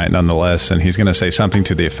 but Giant nonetheless, and he's going to say something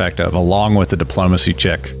to the effect of, along with the diplomacy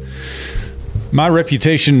check, my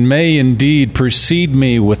reputation may indeed precede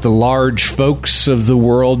me with the large folks of the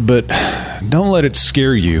world, but don't let it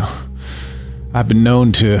scare you. I've been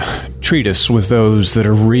known to treat us with those that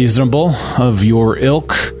are reasonable of your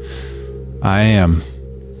ilk. I am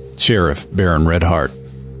Sheriff Baron Redheart,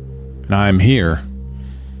 and I'm here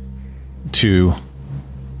to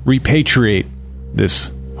repatriate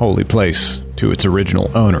this holy place to its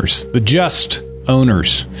original owners, the just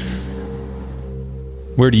owners.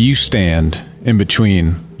 Where do you stand in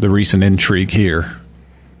between the recent intrigue here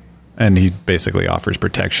and he basically offers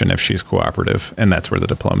protection if she's cooperative, and that's where the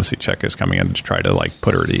diplomacy check is coming in to try to like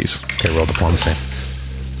put her at ease. Okay, roll diplomacy.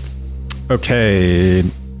 Okay,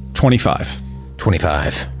 25.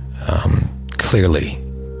 25. Clearly,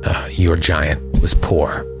 your giant was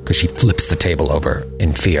poor because she flips the table over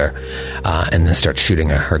in fear and then starts shooting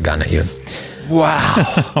her gun at you.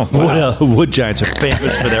 Wow. Wood giants are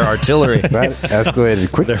famous for their artillery. That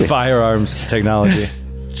escalated quickly. Their firearms technology.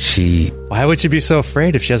 Why would she be so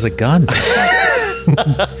afraid if she has a gun?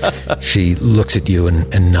 She looks at you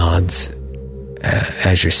and nods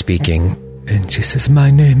as you're speaking, and she says, "My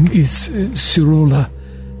name is Sirola.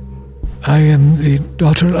 I am the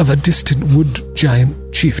daughter of a distant wood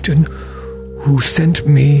giant chieftain who sent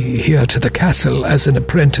me here to the castle as an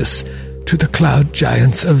apprentice to the cloud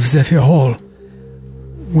giants of Zephyr Hall.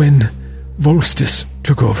 When Volstis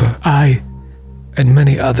took over, I and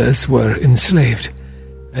many others were enslaved,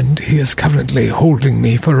 and he is currently holding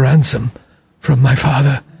me for ransom from my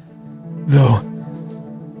father, though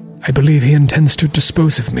I believe he intends to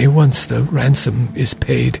dispose of me once the ransom is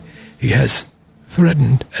paid. He has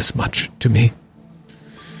threatened as much to me."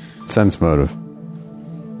 Sense motive.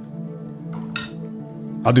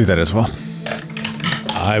 I'll do that as well.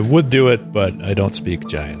 I would do it, but I don't speak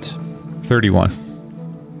giant. 31.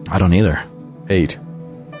 I don't either. 8.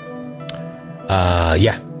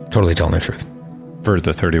 Yeah, totally telling the truth. For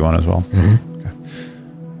the 31 as well. Okay.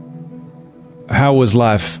 How was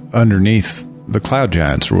life underneath the Cloud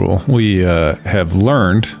Giants rule? We have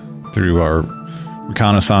learned through our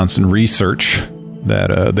reconnaissance and research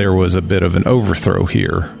that there was a bit of an overthrow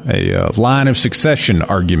here, a line of succession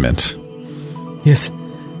argument. Yes,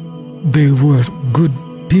 they were good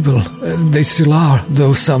people. They still are,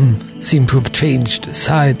 though some seem to have changed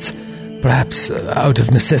sides, perhaps out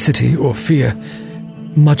of necessity or fear.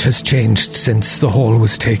 Much has changed since the hall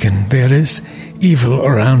was taken. There is evil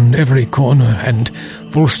around every corner, and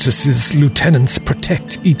Volstis's lieutenants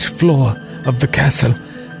protect each floor of the castle.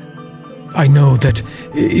 I know that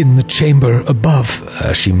in the chamber above,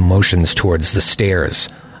 she motions towards the stairs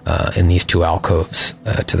in these two alcoves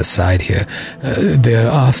to the side here. There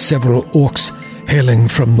are several orcs hailing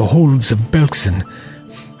from the holds of Belkson.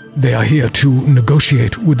 They are here to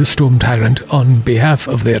negotiate with the Storm Tyrant on behalf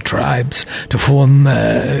of their tribes, to form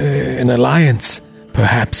an alliance,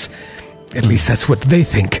 perhaps. At least that's what they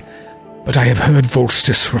think. But I have heard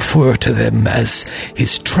Volstis refer to them as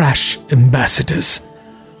his trash ambassadors.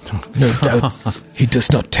 No doubt he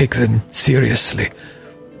does not take them seriously.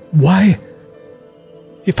 Why,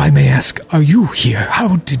 if I may ask, are you here?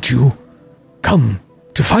 How did you come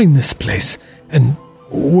to find this place? And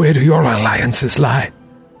where do your alliances lie?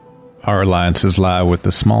 Our alliances lie with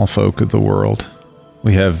the small folk of the world.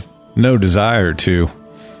 We have no desire to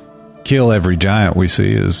kill every giant we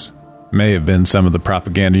see, as may have been some of the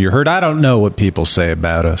propaganda you heard. I don't know what people say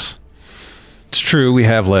about us. It's true, we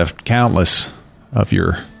have left countless of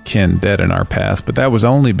your kin dead in our path, but that was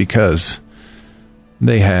only because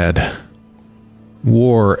they had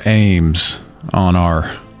war aims on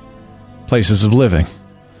our places of living.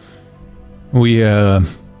 We have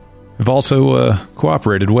also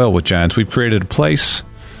cooperated well with giants. We've created a place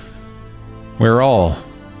where all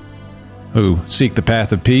who seek the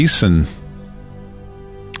path of peace and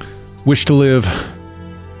wish to live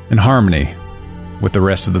in harmony with the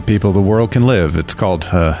rest of the people of the world can live. It's called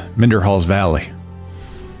Minderhall's Valley.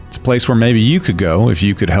 It's a place where maybe you could go if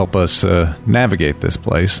you could help us navigate this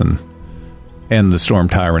place and end the Storm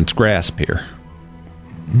Tyrant's grasp here.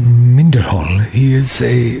 Minderhall, he is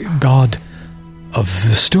a god of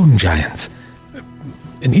the stone giants.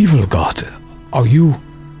 An evil god. Are you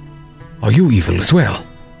evil as well?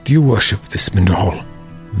 Do you worship this Minderhall?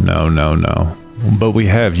 No. But we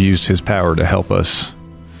have used his power to help us.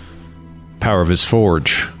 Power of his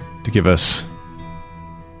forge to give us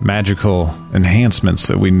magical enhancements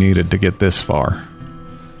that we needed to get this far.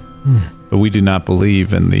 But we do not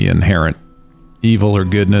believe in the inherent evil or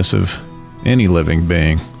goodness of any living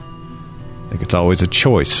being. I think it's always a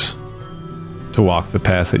choice to walk the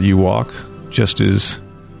path that you walk, just as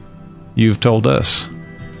you've told us.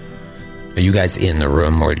 Are you guys in the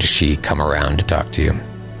room, or does she come around to talk to you?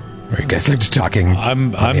 Or are you guys like just talking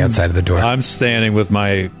on the outside of the door? I'm standing with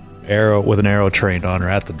my arrow, with an arrow trained on her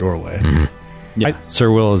at the doorway. Yeah, Sir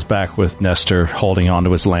Will is back with Nestor holding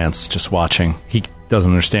onto his lance, just watching. He doesn't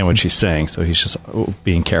understand what she's saying, so he's just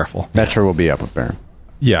being careful. Metro will be up with Baron.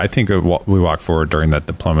 Yeah, I think we walk forward during that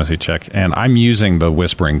diplomacy check, and I'm using the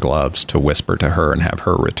whispering gloves to whisper to her and have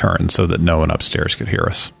her return so that no one upstairs could hear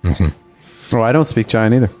us. Well, I don't speak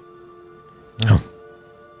giant either. Oh.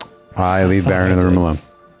 I leave Baron in the room alone.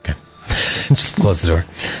 Okay. Just close the door.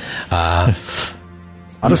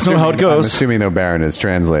 Let us know how it I'm goes. assuming, though, Baron is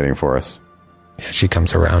translating for us. Yeah, she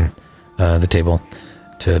comes around the table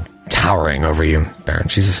to towering over you, Baron.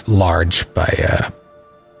 She's large by,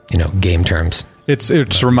 game terms.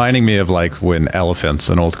 It's reminding me of like when elephants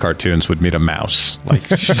in old cartoons would meet a mouse. Like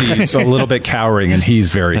she's a little bit cowering, and he's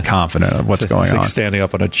very confident of what's going It's like on. standing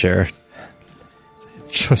up on a chair,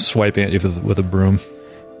 just swiping at you with a broom.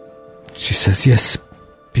 She says, yes,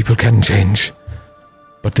 people can change,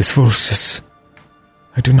 but this Volstis,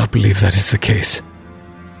 I do not believe that is the case.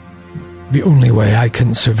 The only way I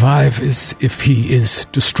can survive is if he is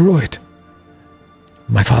destroyed.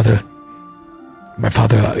 My father,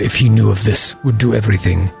 if he knew of this, would do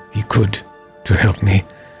everything he could to help me.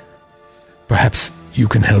 Perhaps you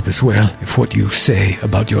can help as well if what you say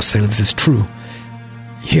about yourselves is true.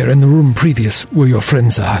 Here in the room previous where your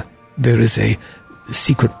friends are, there is a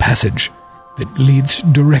secret passage that leads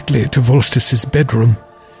directly to Volstis's bedroom.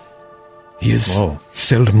 He is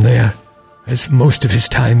seldom there, as most of his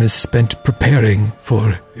time is spent preparing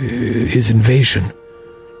for his invasion.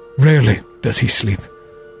 Rarely does he sleep,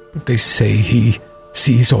 but they say he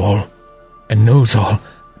sees all and knows all.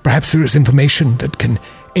 Perhaps there is information that can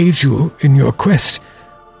aid you in your quest.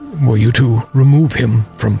 Were you to remove him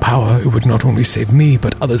from power, it would not only save me,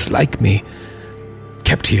 but others like me,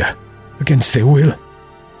 kept here against their will.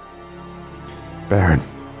 Baron,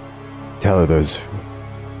 tell her there's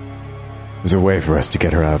a way for us to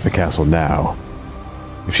get her out of the castle now.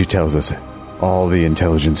 If she tells us all the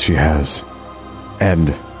intelligence she has,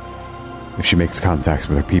 and if she makes contacts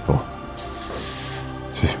with her people,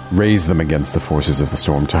 to raise them against the forces of the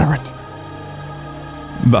Storm Tyrant.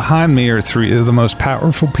 Behind me are three of the most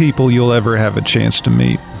powerful people you'll ever have a chance to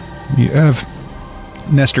meet. You have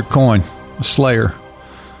Nestor Coin, a slayer,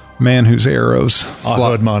 man whose arrows I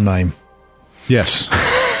heard my name. Yes.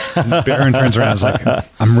 Baron turns around and is like,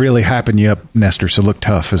 I'm really hyping you up, Nestor, so look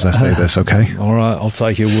tough as I say this, okay? All right, I'll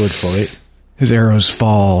take your word for it. His arrows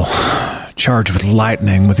fall, charged with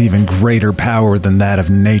lightning, with even greater power than that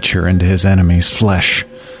of nature into his enemy's flesh,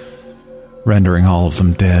 rendering all of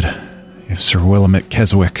them dead. You have Sir Willamette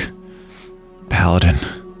Keswick, Paladin,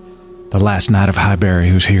 the last knight of Highbury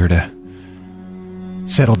who's here to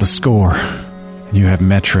settle the score. And you have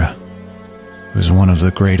Metra, who's one of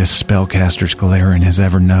the greatest spellcasters Galarian has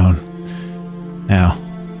ever known. Now,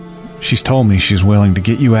 she's told me she's willing to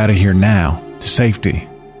get you out of here now, to safety.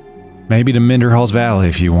 Maybe to Minderhall's Valley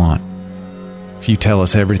if you want. If you tell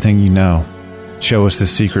us everything you know, show us the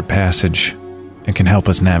secret passage, and can help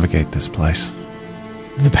us navigate this place.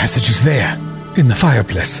 The passage is there, in the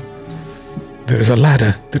fireplace. There is a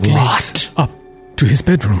ladder that leads up to his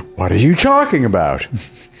bedroom. What are you talking about?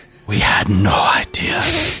 We had no idea.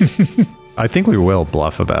 I think we will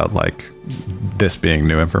bluff about, like, this being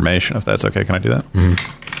new information, if that's okay. Can I do that?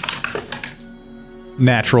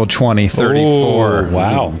 Natural 20, 34. Oh,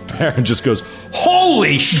 wow. Baron just goes,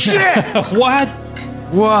 holy shit! What?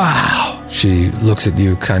 Wow. She looks at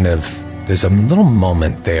you kind of... There's a little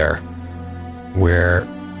moment there where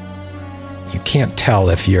you can't tell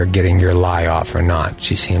if you're getting your lie off or not.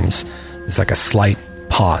 She seems... There's like a slight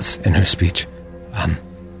pause in her speech.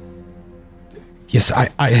 Yes,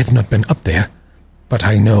 I have not been up there, but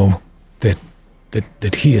I know that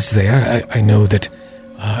he is there. I know that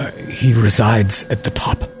he resides at the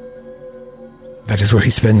top. That is where he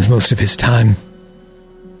spends most of his time.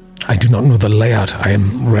 I do not know the layout. I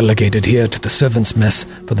am relegated here to the servants' mess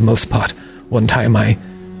for the most part. One time I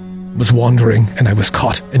was wandering and I was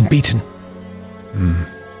caught and beaten.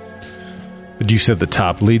 But you said the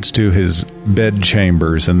top leads to his bed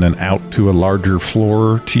chambers and then out to a larger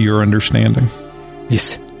floor, to your understanding?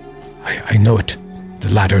 Yes, I know it.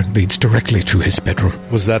 The ladder leads directly to his bedroom.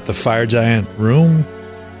 Was that the fire giant room?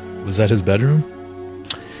 Was that his bedroom?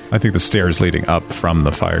 I think the stairs leading up from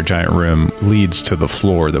the fire giant room leads to the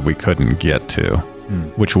floor that we couldn't get to,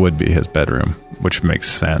 which would be his bedroom, which makes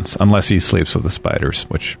sense, unless he sleeps with the spiders,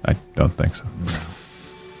 which I don't think so.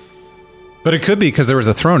 But it could be because there was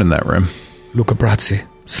a throne in that room. Luca Brazzi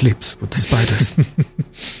sleeps with the spiders.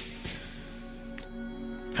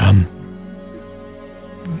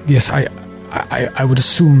 Yes, I would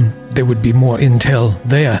assume there would be more intel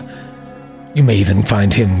there. You may even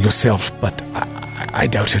find him yourself, but I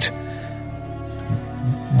doubt it.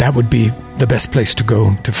 That would be the best place to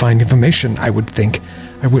go to find information, I would think.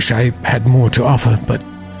 I wish I had more to offer, but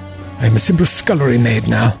I'm a simple scullery maid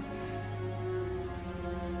now.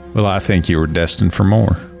 Well, I think you were destined for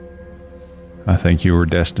more. I think you were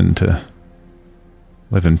destined to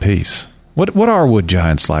live in peace. What are wood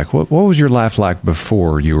giants like? What was your life like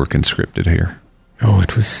before you were conscripted here? Oh,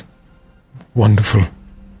 it was wonderful.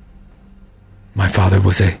 My father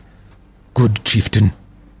was a good chieftain,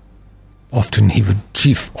 often he would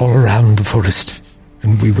chief all around the forest,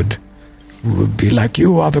 and we would be like,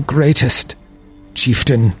 you are the greatest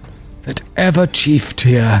chieftain that ever chiefed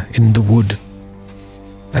here in the wood.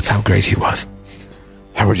 That's how great he was.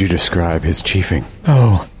 How would you describe his chiefing?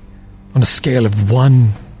 Oh, on a scale of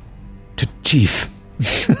 1 to chief,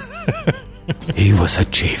 he was a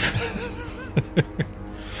chief.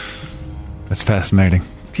 That's fascinating.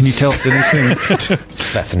 Can you tell us anything?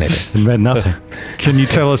 Fascinating. Read nothing. Can you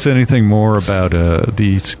tell us anything more about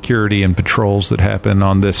the security and patrols that happen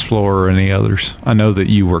on this floor or any others? I know that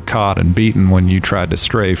you were caught and beaten when you tried to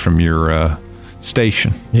stray from your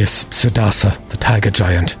station. Yes, Sudasa, the tiger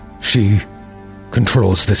giant. She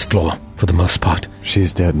controls this floor for the most part.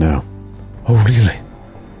 She's dead now. Oh, really?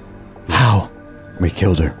 How? We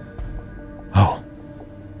killed her. Oh.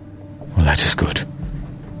 Well, that is good.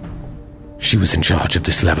 She was in charge of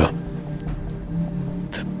this level.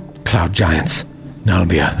 The cloud giants,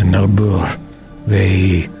 Nalbia and Nalbur,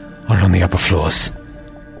 they are on the upper floors.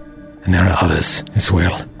 And there are others as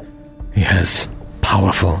well. He has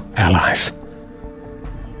powerful allies.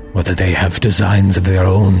 Whether they have designs of their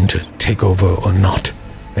own to take over or not,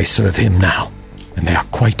 they serve him now. And they are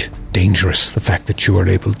quite dangerous, the fact that you are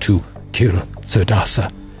able to kill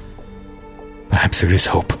Surdasa. Perhaps there is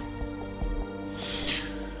hope.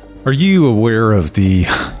 Are you aware of the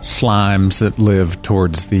slimes that live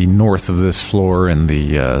towards the north of this floor in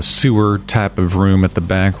the sewer type of room at the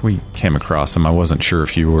back? We came across them. I wasn't sure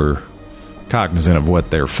if you were cognizant of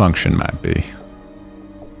what their function might be.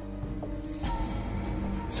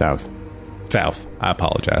 South. South. I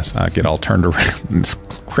apologize. I get all turned around in this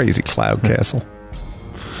crazy cloud castle.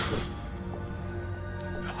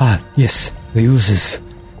 Ah, yes, the oozes.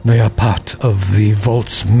 They are part of the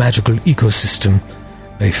vault's magical ecosystem.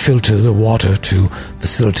 They filter the water to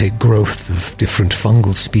facilitate growth of different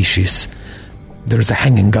fungal species. There is a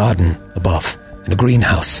hanging garden above and a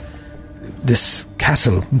greenhouse. This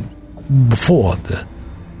castle, before the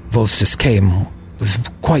Volstis came, was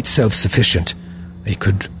quite self-sufficient. They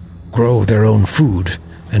could grow their own food,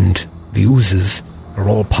 and the oozes are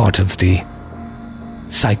all part of the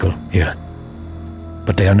cycle here.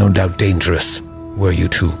 But they are no doubt dangerous were you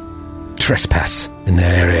to trespass in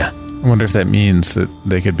their area. I wonder if that means that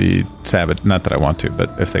they could be not that I want to,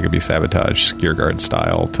 but if they could be sabotaged Skiergard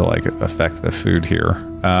style to like affect the food here.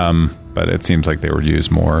 But it seems like they were used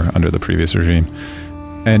more under the previous regime.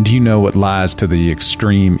 And do you know what lies to the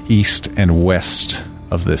extreme east and west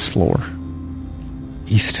of this floor?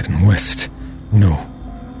 East and west? No.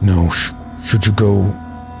 Should you go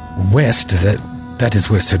west, that is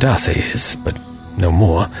where Sudase is, but no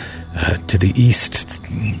more. To the east,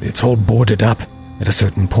 it's all boarded up at a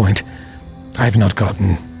certain point. I've not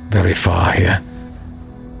gotten very far here.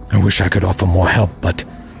 I wish I could offer more help, but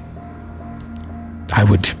I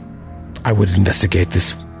would investigate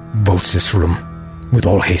this Volstis room with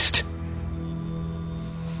all haste.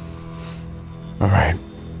 All right.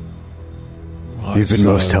 You've been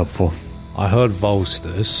most helpful. I heard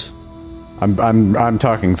Volstis. I'm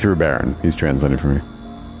talking through Baron. He's translating for me.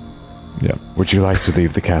 Yeah. Would you like to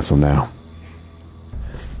leave the castle now?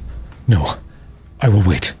 No. I will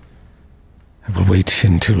wait. I will wait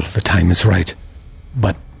until the time is right.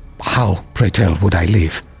 But how, pray tell, would I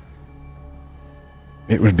leave?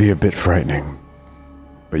 It would be a bit frightening,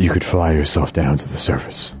 but you could fly yourself down to the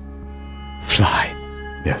surface. Fly?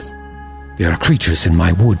 Yes. There are creatures in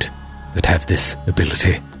my wood that have this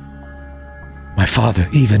ability. My father,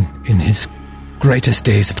 even in his greatest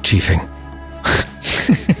days of chiefing,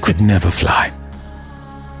 could never fly.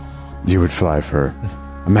 You would fly for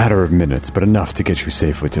a matter of minutes, but enough to get you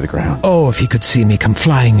safely to the ground. Oh, if he could see me come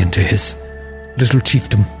flying into his little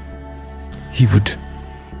chiefdom, he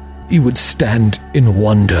would stand in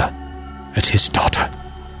wonder at his daughter.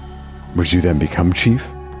 Would you then become chief?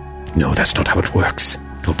 No, that's not how it works.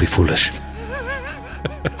 Don't be foolish.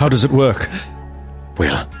 How does it work?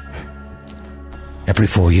 Well, every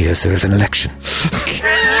 4 years there is an election.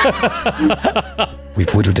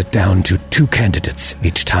 We've whittled it down to 2 candidates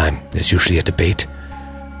each time. There's usually a debate.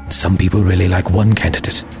 Some people really like one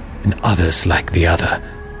candidate, and others like the other.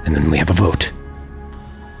 And then we have a vote.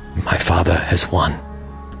 My father has won.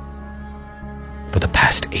 For the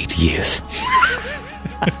past 8 years.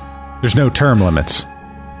 There's no term limits.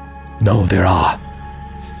 No, there are.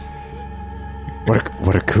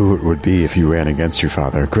 What a coup it would be if you ran against your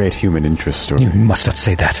father. A great human interest story. You must not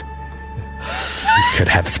say that. should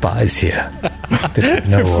have spies here.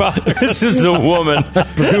 No. This is the woman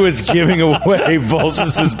who is giving away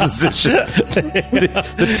Volsis's position.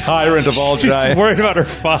 The tyrant of all She's giants. worried about her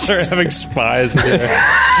father having spies in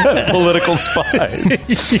there. Political spy.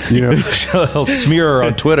 You know, She'll smear her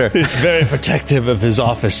on Twitter. He's very protective of his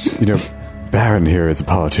office. you know, Baron here is a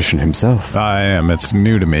politician himself. I am. It's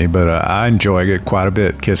new to me, but I enjoy it quite a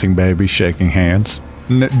bit. Kissing babies, shaking hands.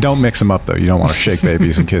 Don't mix them up, though. You don't want to shake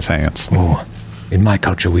babies and kiss hands. Oh, in my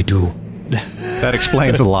culture we do. That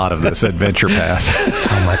explains a lot of this adventure path. That's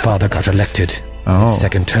how my father got elected. Oh. His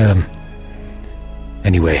second term.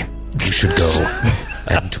 Anyway, you should go.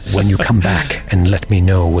 And when you come back and let me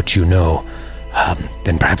know what you know,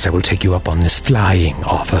 then perhaps I will take you up on this flying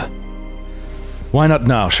offer. Why not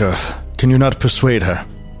now, Sheriff? Can you not persuade her?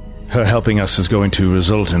 Her helping us is going to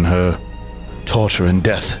result in her torture and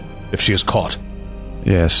death if she is caught.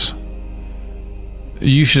 Yes.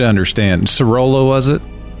 You should understand. Sorolla, was it?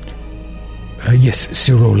 Yes,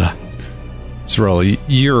 Sirola. Sorolla,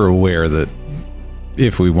 you're aware that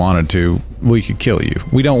if we wanted to, we could kill you.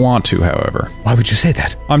 We don't want to, however. Why would you say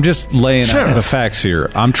that? I'm just laying out the facts here.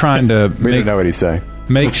 I'm trying to We don't know what he's saying.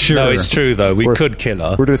 make sure. No, it's true, though. We could kill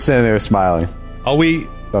her. We're just sitting there smiling. Are we...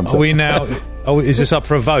 Thumbs Are up. we now... is this up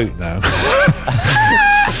for a vote now?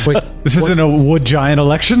 Wait, This isn't a wood giant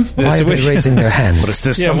election? why are they raising their hands? Is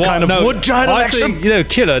this some kind of wood giant I election? think,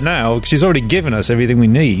 kill her now. She's already given us everything we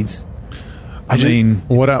need. I mean,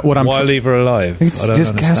 What I'm why leave her alive? It's I don't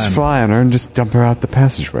just understand. cast fly on her and just dump her out the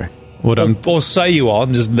passageway. what I'm Or say you are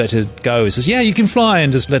and just let her go. It says, yeah, you can fly,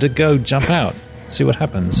 and just let her go, jump out. See what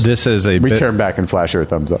happens. this is a We bit, turn back and flash her a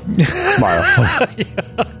thumbs up. Smile.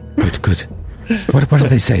 Good. What are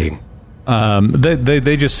they saying?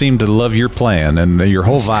 they just seem to love your plan and your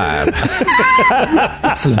whole vibe.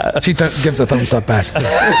 Excellent. She gives a thumbs up back.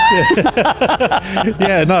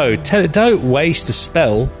 Yeah, no, don't waste a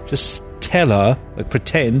spell. Just tell her,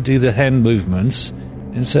 pretend, do the hand movements,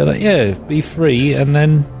 and say, yeah, be free, and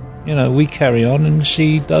then, we carry on, and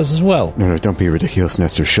she does as well. No, don't be ridiculous,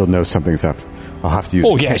 Nestor. She'll know something's up. I'll have to use...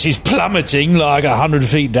 Oh, yeah, she's plummeting like 100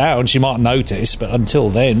 feet down. She might notice, but until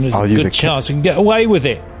then, there's I'll a use good a chance we can get away with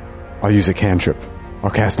it. I'll use a cantrip. I'll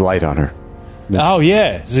cast light on her. Oh,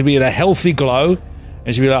 yeah. She'll be in a healthy glow,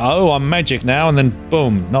 and she'll be like, oh, I'm magic now, and then,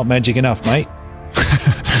 boom, not magic enough, mate.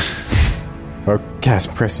 Or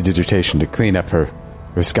cast prestidigitation to clean up her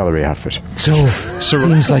scullery outfit. So,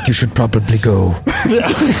 seems like you should probably go.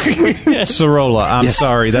 Sorolla, I'm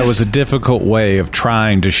sorry. That was a difficult way of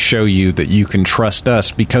trying to show you that you can trust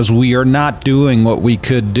us because we are not doing what we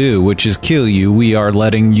could do, which is kill you. We are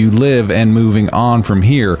letting you live and moving on from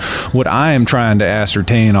here. What I am trying to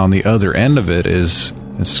ascertain on the other end of it is,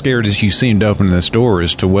 as scared as you seem to open this door,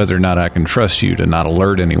 as to whether or not I can trust you to not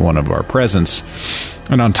alert anyone of our presence.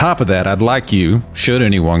 And on top of that, I'd like you, should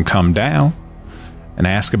anyone come down, and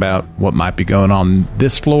ask about what might be going on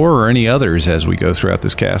this floor or any others as we go throughout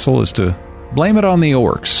this castle, is to blame it on the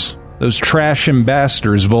orcs. Those trash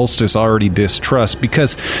ambassadors Volstis already distrusts,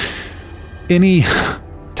 because any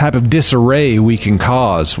type of disarray we can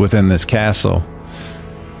cause within this castle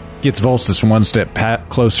gets Volstis one step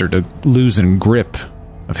closer to losing grip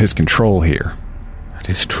of his control here. That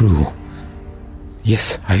is true.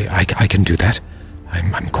 Yes, I can do that.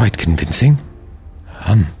 I'm quite convincing.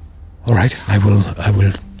 All right, I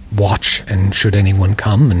will watch, and should anyone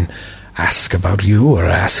come and ask about you or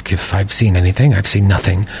ask if I've seen anything, I've seen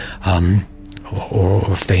nothing, or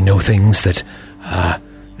if they know things that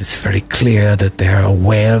it's very clear that they're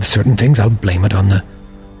aware of certain things, I'll blame it on the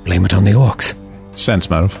orcs. Sense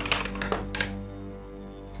motive.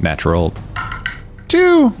 Natural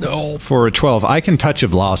 2 for a 12. I can touch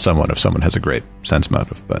of law someone if someone has a great sense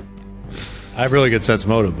motive, but I have really good sense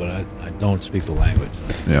motive, but I don't speak the language.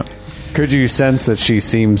 yeah. Could you sense that she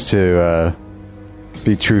seems to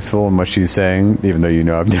be truthful in what she's saying, even though you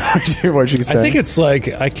know I've no idea what she's saying? I think it's like,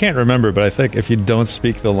 I can't remember, but I think if you don't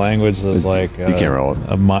speak the language, there's like... You can't roll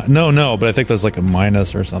it. No, but I think there's like a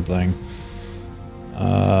minus or something.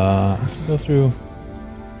 Let's go through...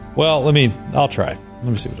 Well, I'll try. Let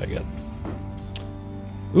me see what I get.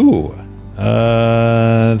 Ooh.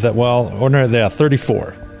 Ordinary,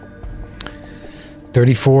 34.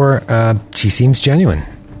 34, she seems genuine.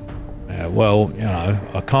 Well,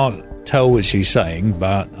 I can't tell what she's saying,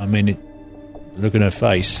 but, look at her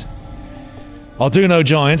face. I'll do no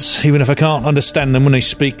giants, even if I can't understand them when they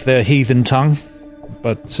speak their heathen tongue.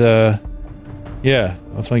 But, I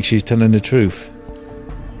think she's telling the truth.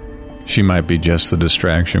 She might be just the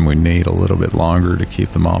distraction we need a little bit longer to keep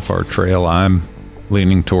them off our trail. I'm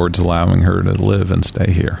leaning towards allowing her to live and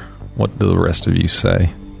stay here. What do the rest of you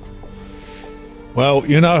say? Well,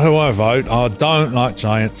 you know who I vote. I don't like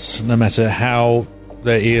giants, no matter how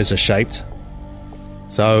their ears are shaped.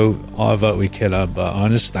 So I vote we kill her, but I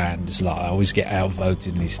understand. It's like I always get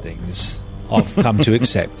outvoted in these things. I've come to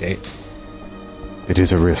accept it. It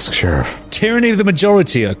is a risk, Sheriff. Tyranny of the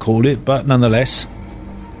majority, I call it, but nonetheless.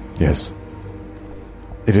 Yes.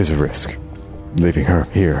 It is a risk. Leaving her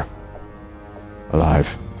here.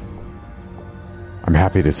 Alive. I'm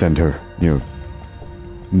happy to send her,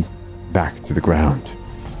 back to the ground.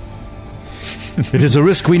 It is a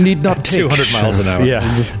risk we need not take. 200 miles an hour. Yeah.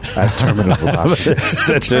 At terminal velocity.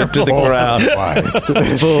 Send her to the ground.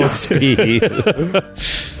 Full speed.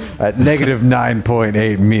 At negative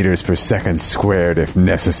 9.8 meters per second squared if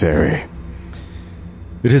necessary.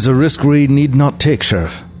 It is a risk we need not take,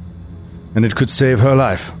 Sheriff. And it could save her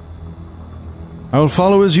life. I will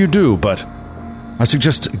follow as you do, but I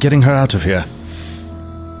suggest getting her out of here.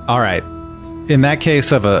 All right. In that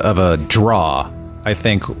case of a draw, I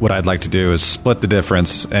think what I'd like to do is split the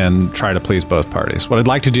difference and try to please both parties. What I'd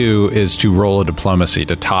like to do is to roll a diplomacy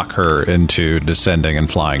to talk her into descending and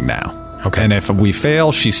flying now. Okay. And if we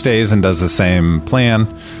fail, she stays and does the same plan.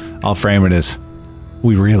 I'll frame it as,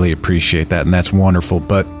 we really appreciate that, and that's wonderful,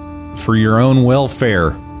 but for your own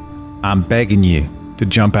welfare, I'm begging you to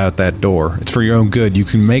jump out that door. It's for your own good. You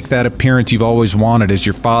can make that appearance you've always wanted as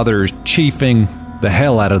your father is chiefing the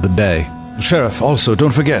hell out of the day. Sheriff, also,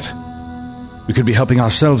 don't forget, we could be helping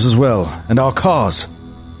ourselves as well, and our cause.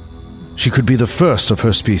 She could be the first of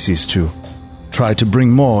her species to try to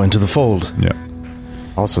bring more into the fold. Yeah.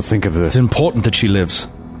 Also think of It's important that she lives.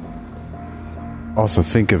 Also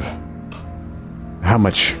think of how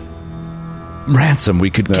much Ransom we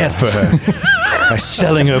could get for her by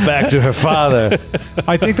selling her back to her father.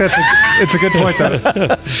 I think it's a good point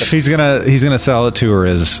that he's gonna sell it to her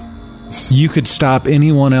as you could stop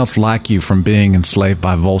anyone else like you from being enslaved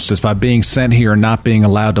by Volstis by being sent here and not being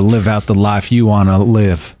allowed to live out the life you want to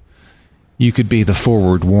live. You could be the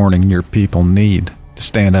forward warning your people need to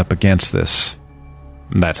stand up against this.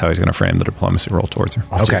 And that's how he's going to frame the diplomacy roll towards her.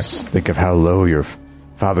 Okay. Just think of how low your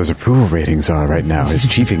father's approval ratings are right now. His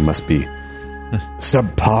chiefing must be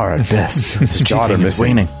subpar at best. His daughter is missing.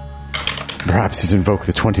 waning. Perhaps he's invoked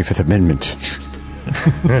the 25th Amendment.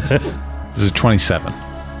 This is 27.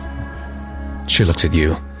 She looks at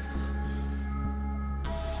you.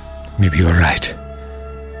 Maybe you're right.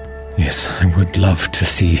 Yes, I would love to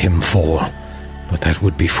see him fall, but that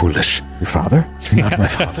would be foolish. Your father? Not my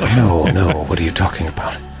father. No, what are you talking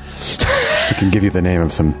about? I can give you the name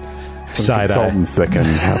of some consultants that can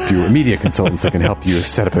help you, media consultants that can help you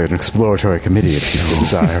set up an exploratory committee if you so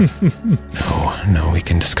desire. No, we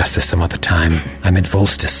can discuss this some other time. I'm at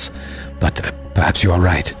Volstis, but perhaps you are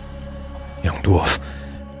right. Young dwarf,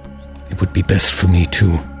 it would be best for me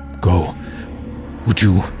to go. Would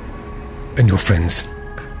you and your friends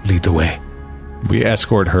lead the way? We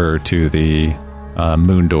escort her to the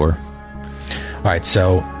moon door. All right,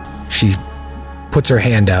 so she puts her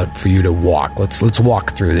hand out for you to walk. Let's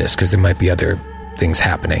walk through this because there might be other things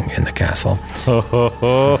happening in the castle.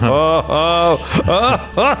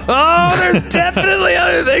 There's definitely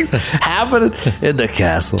other things happening in the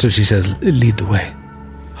castle. So she says, "Lead the way."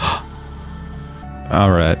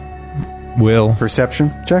 All right. Will.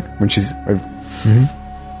 Perception check when she's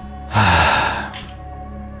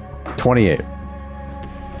 28.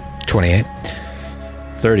 28.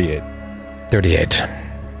 38. 38.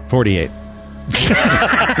 48.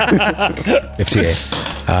 58.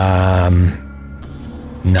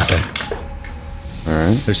 Nothing. All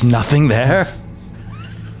right. There's nothing there?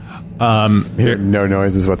 Hear no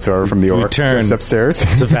noises whatsoever from the orc turn. just upstairs.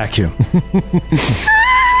 It's a vacuum.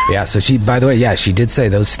 Yeah, so she, by the way, she did say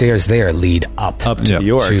those stairs there lead up to the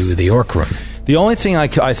orcs. to the orc room. The only thing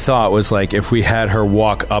I thought was, like, if we had her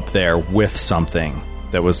walk up there with something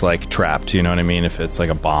that was, like, trapped, you know what I mean? If it's, like,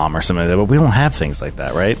 a bomb or something like that. But we don't have things like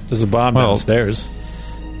that, right? There's a bomb downstairs.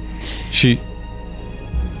 She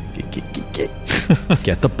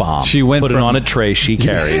Get the bomb. She went Put it from- on a tray she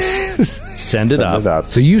carries. Send it up.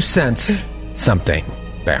 So you sense something,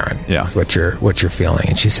 Baron. Yeah. Is what you're feeling.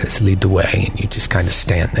 And she says, "Lead the way," and you just kind of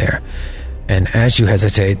stand there. And as you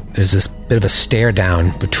hesitate, there's this bit of a stare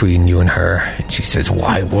down between you and her. And she says,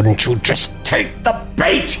 "Why wouldn't you just take the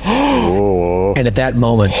bait?" And at that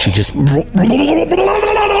moment, she just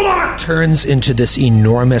turns into this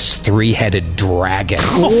enormous three-headed dragon.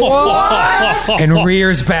 And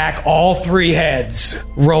rears back all three heads.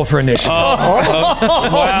 Roll for initiative. My.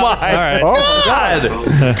 All right. God.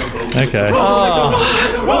 Okay. Well,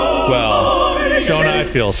 Don't I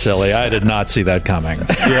feel silly? I did not see that coming.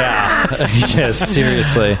 Yeah. Yes,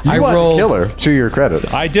 seriously. You I want rolled- killer, to your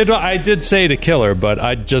credit. I did say to kill her, but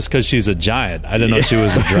I just because she's a giant. I didn't know she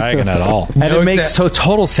was a dragon at all. And it Note makes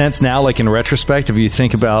total sense now, like in retrospect, if you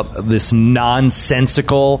think about this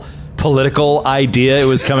nonsensical political idea it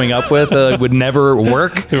was coming up with would never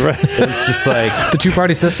work. It's just like The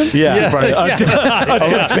two-party system? a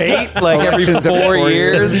debate like every 4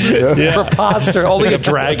 years. Preposterous. Only a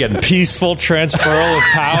dragon. Peaceful transferal of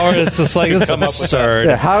power. It's just like it's absurd.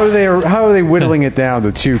 Yeah, how are they whittling it down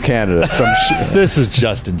to 2 candidates? This is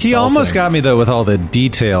just insulting. He almost got me though with all the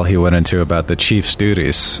detail he went into about the chief's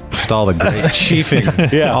duties, just all the great chiefing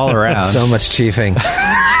all around. So much chiefing.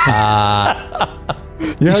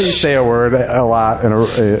 You know how you say a word a lot and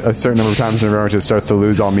a certain number of times in a row it just starts to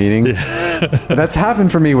lose all meaning? That's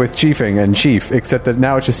happened for me with chiefing and chief, except that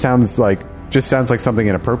now it just sounds like something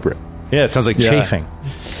inappropriate. Yeah, it sounds like chafing.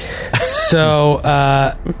 So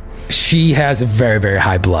she has a very, very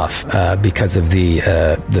high bluff because of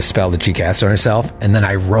the spell that she cast on herself. And then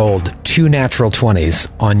I rolled 2 natural 20s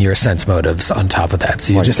on your sense motives on top of that.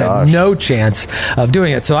 So you had no chance of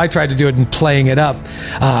doing it. So I tried to do it and playing it up.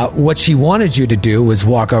 What she wanted you to do was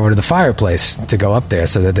walk over to the fireplace to go up there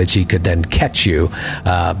so that she could then catch you.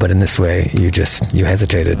 But in this way, you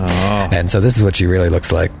hesitated. And so this is what she really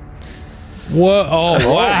looks like. Whoa!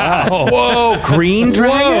 Oh wow! Whoa, green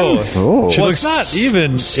dragon? Whoa! Oh. Well, it's not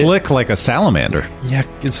even Slick like a salamander. Yeah,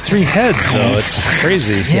 it's 3 heads though. It's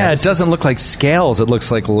crazy. Yeah, it doesn't look like scales. It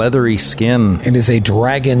looks like leathery skin. It is a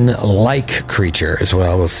dragon-like creature, is what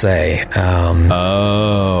I will say. Poop.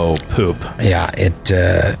 Yeah,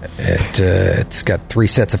 it's got 3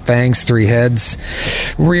 sets of fangs, 3 heads,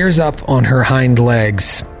 rears up on her hind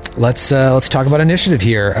legs. Let's talk about initiative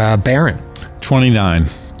here. Baron, 29.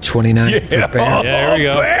 29 for Baron. Yeah, here we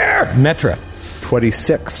go. Metra,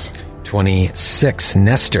 26. 26.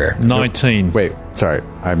 Nestor, 19. Wait, sorry,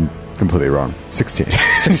 I'm completely wrong. 16.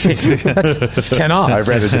 that's 10 off. I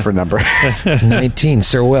read a different number. 19.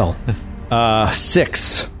 Sir Will,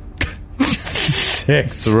 6. 6.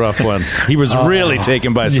 It's a rough one. He was really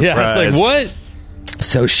taken by surprise. Yeah, it's like what?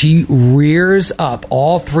 So she rears up,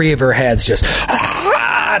 all 3 of her heads just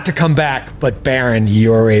to come back. But Baron,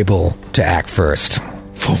 you're able to act first.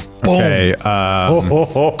 Boom. Okay.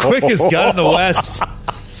 Quickest gun in the West.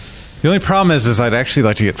 The only problem is I'd actually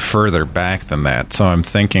like to get further back than that. So I'm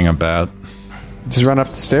thinking about. Just run up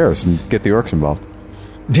the stairs and get the orcs involved.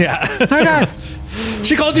 Yeah. Hi guys.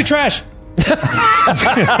 She called you trash.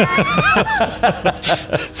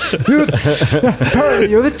 You're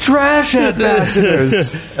the trash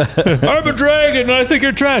ambassadors. I'm a dragon. I think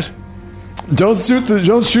you're trash. Don't shoot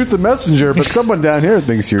the messenger, but someone down here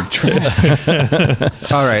thinks you're trash.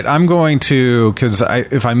 All right, I'm going to because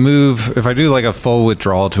if I do like a full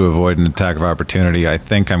withdrawal to avoid an attack of opportunity, I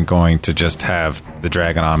think I'm going to just have the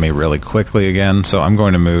dragon on me really quickly again. So I'm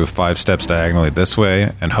going to move 5 steps diagonally this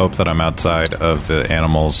way and hope that I'm outside of the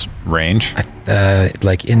animal's range,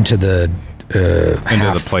 Like into the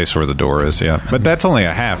into the place where the door is. Yeah, but that's only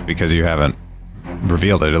a half because you haven't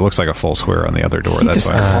revealed it. It looks like a full square on the other door. That's Just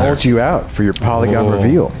why. called you out for your polygon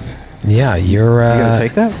reveal. Yeah, you're. You gonna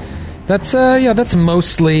take that? That's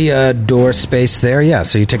mostly door space there. Yeah,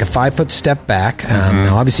 so you take a 5-foot step back.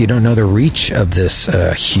 Now, obviously, you don't know the reach of this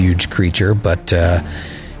huge creature, but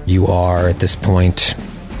you are at this point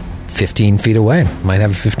 15 feet away. Might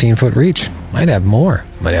have a 15-foot reach. Might have more.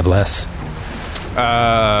 Might have less.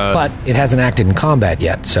 But it hasn't acted in combat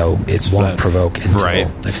yet, so it won't provoke until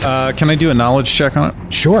next time. Can I do a knowledge check on it?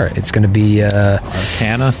 Sure, it's going to be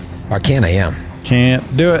Arcana. Arcana, yeah. Can't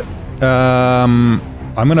do it. I'm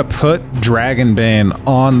going to put Dragonbane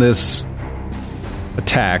on this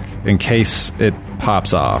attack in case it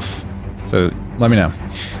pops off. So let me know.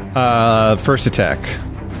 First attack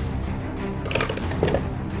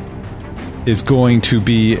is going to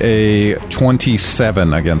be a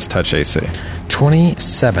 27 against touch AC.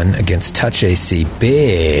 27 against touch AC.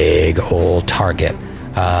 Big old target.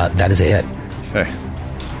 That is a hit. Okay.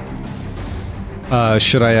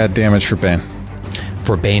 Should I add damage for Bane?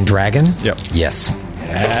 For Bane Dragon? Yep. Yes.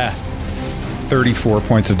 34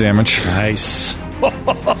 points of damage. Nice.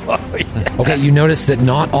 Okay, you notice that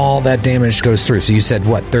not all that damage goes through. So you said,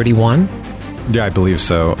 what, 31? Yeah, I believe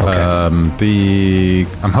so. Okay.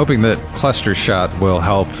 I'm hoping that Cluster Shot will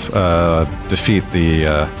help defeat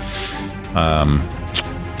the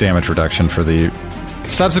damage reduction for the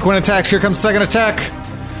subsequent attacks. Here comes second attack.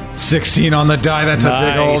 16 on the die. That's a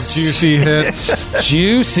big old juicy hit.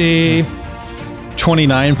 Juicy.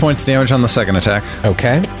 29 points of damage on the second attack.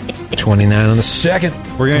 Okay. 29 on the second.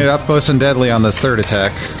 We're going to get up close and deadly on this third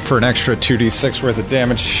attack for an extra 2d6 worth of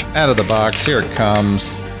damage out of the box. Here it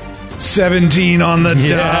comes. 17 on the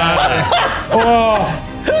die.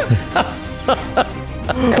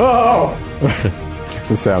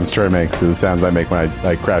 The sounds Troy makes are the sounds I make when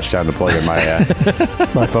I crouch down to plug in my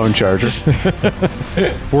my phone charger.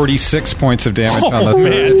 46 points of damage on the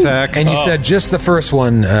third attack. And you said just the first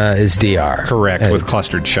one is DR. Correct, with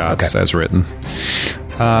clustered shots as written.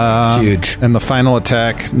 Huge. And the final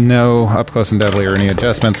attack, no up close and deadly or any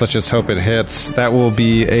adjustments. Let's just hope it hits. That will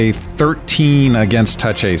be a 13 against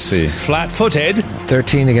touch AC. Flat-footed.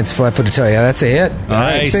 13 against flat-footed toe. Yeah, that's a hit.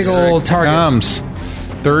 Nice. Big old target. Comes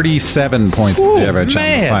 37 points of damage on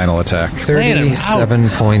the final attack. 37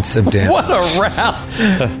 points of damage. What a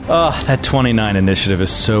round! Oh, that 29 initiative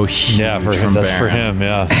is so huge. Yeah, for him. That's for him,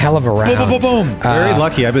 yeah. Hell of a round. Boom, boom, boom, boom. Very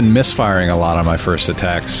lucky. I've been misfiring a lot on my first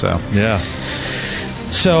attacks, so. Yeah.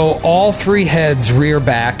 So all three heads rear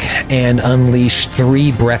back and unleash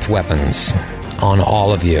 3 breath weapons on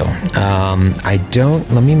all of you.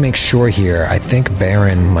 Let me make sure here. I think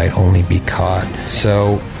Baron might only be caught.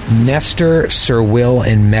 So Nestor, Sir Will,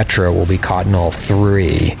 and Metra will be caught in all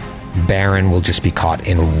 3. Baron will just be caught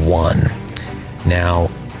in 1. Now,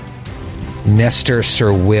 Nestor,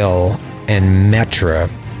 Sir Will, and Metra,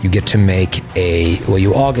 you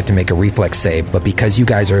all get to make a reflex save, but because you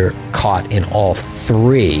guys are caught in all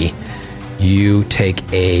 3, you take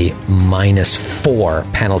a -4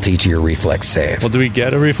 penalty to your reflex save. Well, do we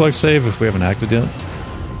get a reflex save if we haven't acted yet?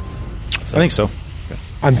 I think so.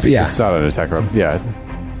 Yeah. It's not an attack roll. Yeah.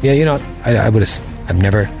 Yeah, you know, I would have. I've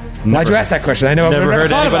never. Why'd you ask that question? I know. Never heard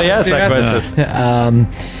thought anybody about ask that question.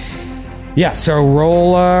 Yeah. So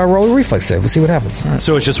roll a reflex save. Let's see what happens.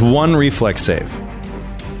 So it's just one reflex save.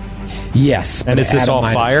 Yes. And is this add a all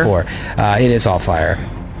fire? -4. It is all fire.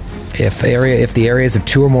 If the areas of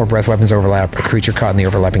 2 or more breath weapons overlap, a creature caught in the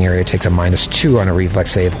overlapping area takes a -2 on a reflex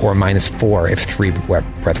save, or a -4 if 3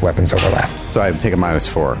 breath weapons overlap. So I take a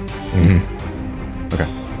 -4. Mm-hmm. Okay.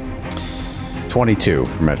 22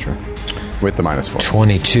 for Metra with the -4.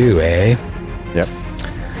 22, eh? Yep.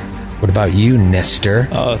 What about you, Nestor?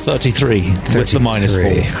 33 with the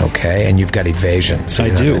 -4. Okay, and you've got evasion, so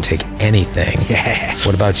you're not going to take anything. Yeah.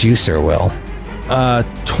 What about you, Sir Will?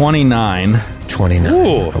 29. 29.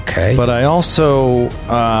 Ooh. Okay. But I also,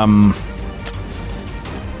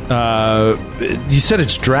 you said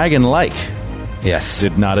it's dragon-like. Yes. Is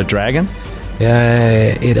it not a dragon?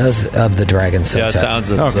 It is of the dragon subtype. Yeah, it sounds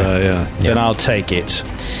yeah. Then I'll take it.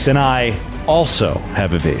 Then I also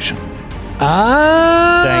have evasion.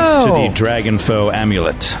 Oh! Thanks to the Dragon Foe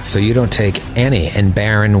amulet. So you don't take any. And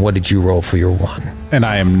Baron, what did you roll for your 1? And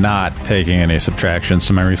I am not taking any subtractions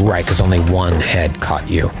to my reflex. Right, because only 1 head caught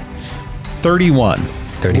you. 31.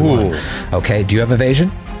 31. Ooh. Okay, do you have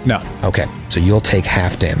evasion? No. Okay, so you'll take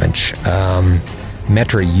half damage.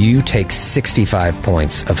 Metra, you take 65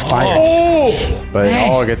 points of fire. But it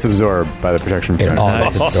all gets absorbed by the protection from It all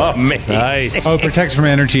energy. gets absorbed. Nice. Oh, protection from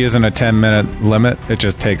energy isn't a 10-minute limit. It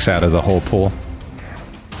just takes out of the whole pool.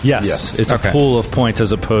 Yes. It's Okay. a pool of points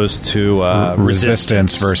as opposed to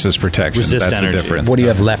Resistance versus protection. Resist That's energy. the difference. What do you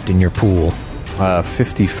have left in your pool?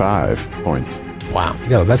 55 points. Wow,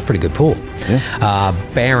 that's a pretty good pool.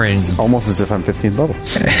 Baron, It's almost as if I'm 15th level.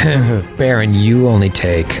 Baron, you only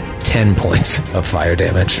take 10 points of fire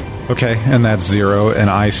damage. Okay, and that's 0, and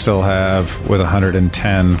I still have, with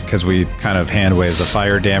 110, because we kind of hand-wave the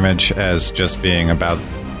fire damage as just being about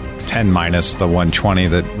 10 minus the 120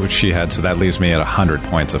 which she had, so that leaves me at 100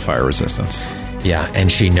 points of fire resistance. Yeah,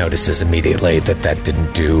 and she notices immediately that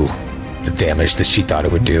didn't do the damage that she thought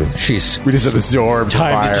it would do. We just absorbed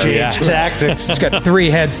fire. tactics. She's got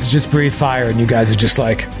 3 heads to just breathe fire, and you guys are just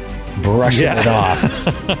like brushing it off.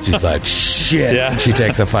 She's like, shit. Yeah. She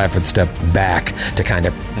takes a 5-foot step back to kind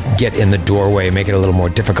of get in the doorway, make it a little more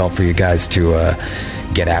difficult for you guys to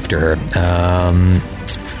get after her.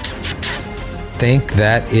 Think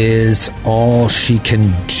that is all she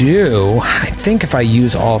can do. I think if I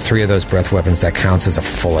use all 3 of those breath weapons, that counts as a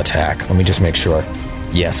full attack. Let me just make sure.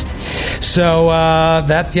 Yes. So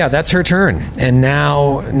that's her turn, and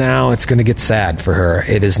now it's going to get sad for her.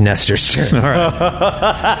 It is Nestor's turn. All right.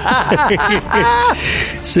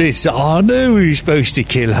 So I knew we were supposed to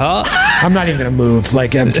kill her. I'm not even going to move.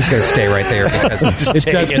 Like, I'm just going to stay right there because it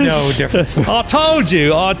does no difference. I told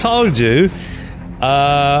you.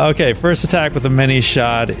 Okay, first attack with a mini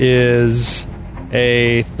shot is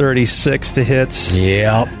a 36 to hit.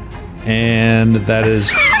 Yep. And that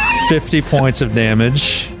is 50 points of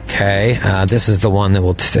damage. Okay, this is the one that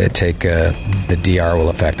will take the DR will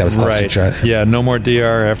affect. That was cluster shot. Yeah, no more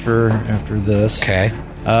DR after this. Okay.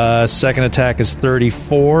 Second attack is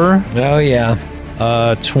 34. Oh, yeah.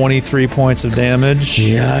 23 points of damage.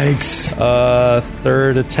 Yikes.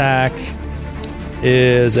 Third attack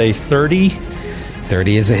is a 30.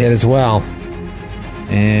 30 is a hit as well.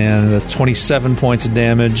 And 27 points of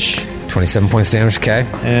damage. 27 points of damage, okay.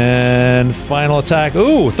 And final attack.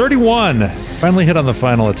 Ooh, 31. Finally hit on the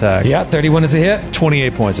final attack. Yeah, 31 is a hit.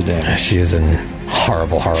 28 points of damage. She is in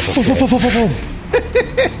horrible shape.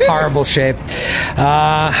 Horrible shape.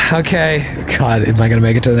 Okay. God, am I going to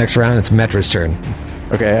make it to the next round? It's Metra's turn.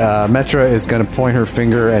 Okay, Metra is going to point her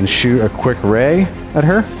finger and shoot a quick ray at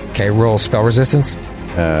her. Okay, roll spell resistance.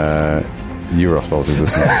 You roll spell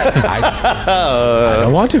resistance. I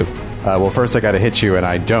don't want to. Well, first I got to hit you, and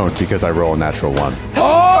I don't because I roll a natural 1. I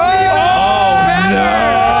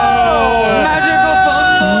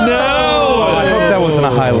hope that wasn't a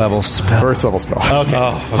high-level spell. First level spell. Okay.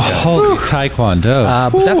 Holy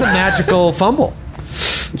Taekwondo. But that's a magical fumble.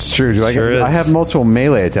 It's true. Like, Sure is. I have multiple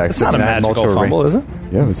melee attacks. It's not a magical fumble, is it?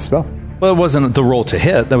 Yeah, it's a spell. Well, it wasn't the roll to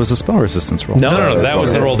hit. That was a spell resistance roll. No, that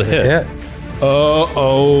was the roll to hit. Yeah.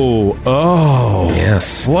 Oh.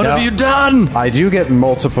 Yes. What have you done? I do get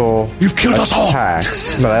multiple You've killed us all.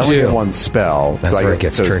 attacks, but I only do. get one spell. That's where it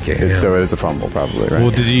gets tricky, yeah. So it is a fumble, probably, right?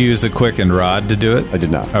 Well, did you use the quickened rod to do it? I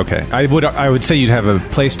did not. Okay, I would say you'd have a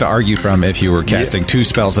place to argue from if you were casting 2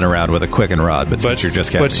 spells in a round with a quickened rod, but since you're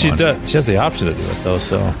just casting But she one. does. She has the option to do it though.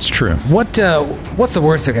 So It's true. What's the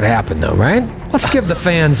worst that could happen, though, right? Let's give the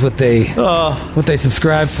fans what they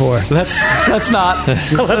subscribe for. Let's not.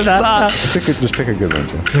 Let's not. Just pick a good one,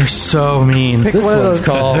 Joe. They're so mean. This one's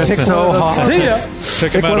called They're so hard. See ya.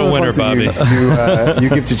 pick him out a winner, Bobby. You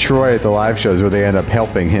give to Troy at the live shows where they end up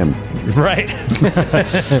helping him. Right.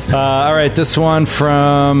 All right, this one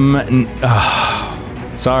from...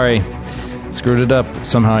 sorry. Screwed it up.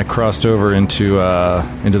 Somehow I crossed over into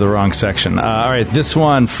the wrong section. All right, this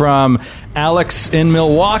one from Alex in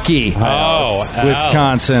Milwaukee, Alex.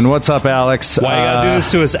 Wisconsin. What's up, Alex? Why you gotta do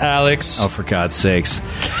this to us, Alex? Oh, for God's sakes.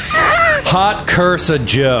 Hot Curse of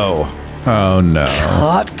Joe. Oh, no.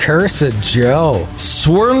 Hot Curse of Joe.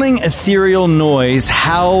 Swirling ethereal noise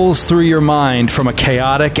howls through your mind from a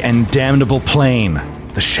chaotic and damnable plane.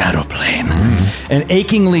 The shadow plane. An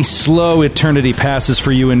achingly slow eternity passes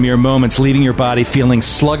for you in mere moments, leaving your body feeling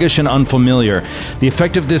sluggish and unfamiliar. The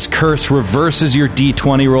effect of this curse reverses your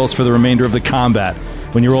D20 rolls for the remainder of the combat.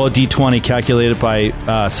 When you roll a D20, calculate it by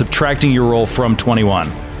subtracting your roll from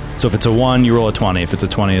 21. So if it's a 1, you roll a 20. If it's a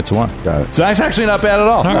 20, it's a 1. Got it. So that's actually not bad at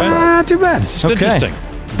all. Not too bad. It's interesting.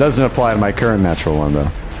 Doesn't apply to my current natural one, though.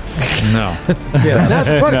 No.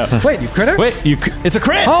 Wait, you crit her? Wait, it's a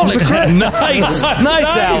crit! Holy crap. Nice,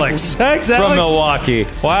 Alex. Thanks, From Alex. Milwaukee.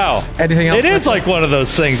 Wow. Anything else? It is like one of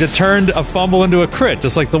those things. It turned a fumble into a crit,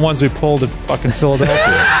 just like the ones we pulled at fucking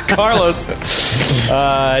Philadelphia. Carlos.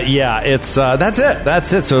 Yeah, it's that's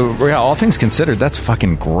it. So yeah, all things considered, that's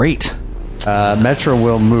fucking great. Metra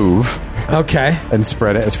will move Okay. and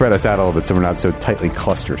spread us out a little bit so we're not so tightly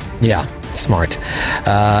clustered. Yeah, smart.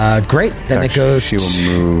 Great. Then it goes... She will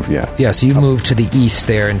move, yeah. Yeah, so you move to the east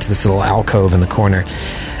there into this little alcove in the corner.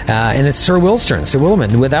 And it's Sir Will's turn. Sir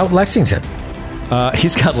Willman, without Lexington.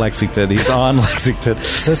 He's got Lexington. He's on Lexington.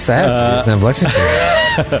 So sad. He doesn't have Lexington.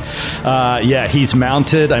 Yeah, he's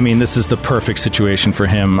mounted. I mean, this is the perfect situation for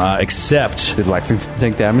him, except... Did Lexington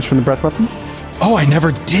take damage from the breath weapon? Oh, I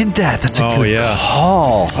never did that. That's a good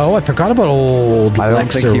call. Oh, I forgot about old I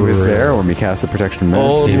don't think he was there when we cast the protection measure.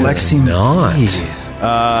 Old He was Lexi not.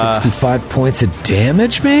 65 points of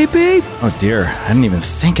damage, maybe? Oh, dear. I didn't even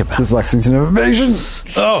think about Does Lexington have evasion?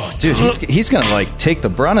 Oh, dude, he's going to, like, take the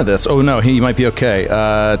brunt of this. Oh, no, he might be okay.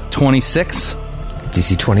 26?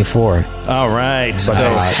 DC 24. All right. So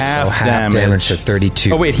half damage to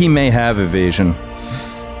 32. Oh, wait, he may have evasion.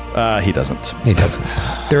 He doesn't. He doesn't.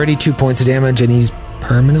 32 points of damage, and he's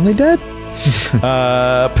permanently dead?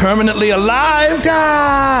 Permanently alive?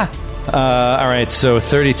 Ah! All right, so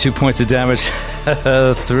 32 points of damage.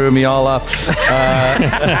 Threw me all off.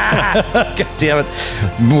 God damn it.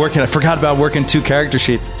 I forgot about working 2 character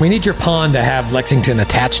sheets. We need your pawn to have Lexington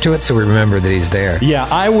attached to it so we remember that he's there. Yeah,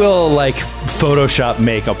 I will, like, Photoshop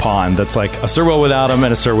make a pawn that's like a Sir Will without him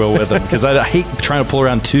and a Sir Will with him, because I hate trying to pull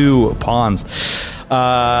around 2 pawns.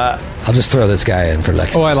 I'll just throw this guy in for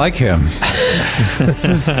Lexington. Oh, I like him.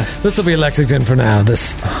 This will be Lexington for now.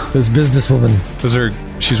 This businesswoman.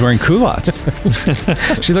 She's wearing culottes.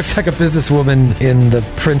 She looks like a businesswoman in the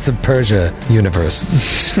Prince of Persia universe.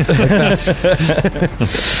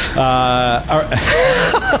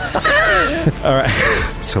 All right.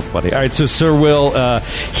 So funny. All right, so Sir Will,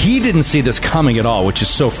 he didn't see this coming at all, which is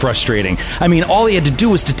so frustrating. I mean, all he had to do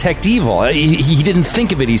was detect evil. He didn't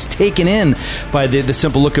think of it. He's taken in by the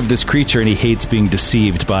simple look of this creature, and he hates being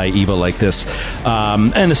deceived by evil like this,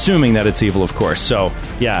 and assuming that it's evil, of course. So,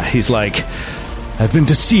 yeah, he's like, I've been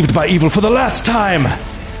deceived by evil for the last time.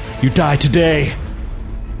 You die today.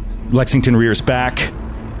 Lexington rears back.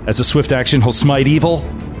 As a swift action, he'll smite evil.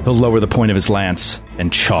 He'll lower the point of his lance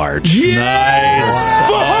and charge.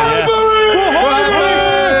 Nice.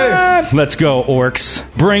 Let's go, orcs.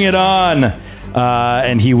 Bring it on.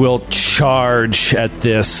 And he will charge at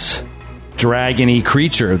this dragon-y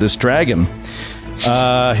creature, this dragon.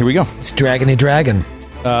 Here we go. It's dragony dragon.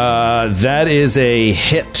 That is a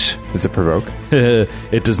hit. Does it provoke?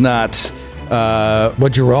 It does not.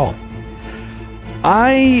 What'd you roll?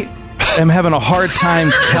 I am having a hard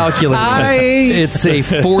time calculating. It's a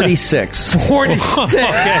 46.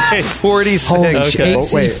 46. 46. Holy Okay.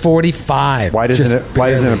 AC wait. 45. Why doesn't Just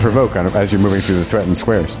it provoke as you're moving through the threatened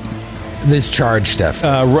squares? This charge stuff.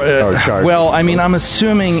 Charge. Well, I mean, I'm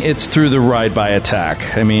assuming it's through the ride-by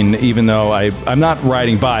attack. I mean, even though I'm not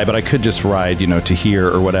riding by, but I could just ride, to here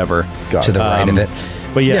or whatever. To the right of it.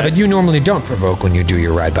 But yeah. But you normally don't provoke when you do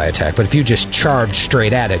your ride by attack. But if you just charge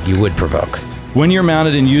straight at it, you would provoke. When you're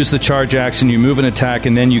mounted and use the charge action, you move an attack,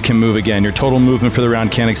 and then you can move again. Your total movement for the round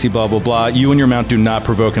can't exceed blah, blah, blah. You and your mount do not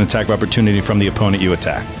provoke an attack of opportunity from the opponent you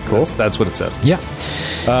attack. Cool. That's what it says. Yeah.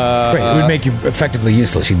 Right. It would make you effectively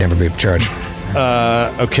useless. You'd never be charged.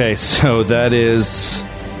 Okay, so that is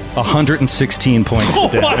 116 points of Oh my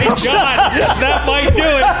damage. god! That might do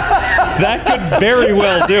it. That could very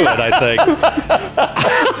well do it, I think.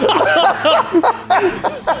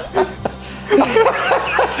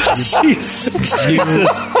 Jesus.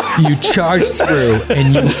 You charge through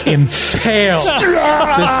and you impale this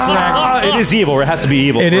dragon. It is evil. It has to be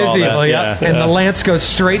evil. It for is all evil, that. yeah. And the lance goes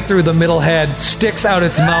straight through the middle head, sticks out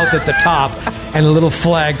its mouth at the top, and a little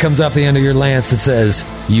flag comes off the end of your lance that says,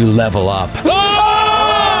 "You level up." Oh!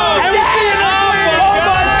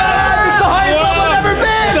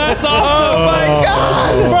 That's awesome! Oh my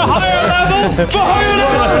god! For higher level! For higher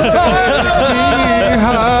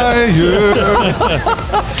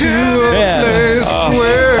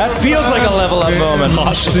That feels like a level up moment.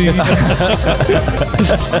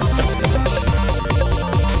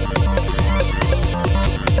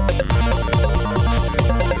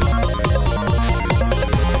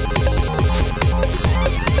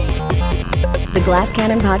 The Glass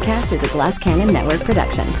Cannon Podcast is a Glass Cannon Network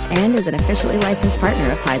production and is an officially licensed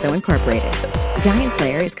partner of Paizo Incorporated. Giant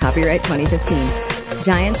Slayer is copyright 2015.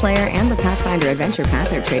 Giant Slayer and the Pathfinder Adventure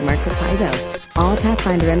Path are trademarks of Paizo. All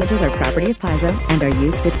Pathfinder images are property of Paizo and are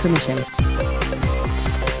used with permission.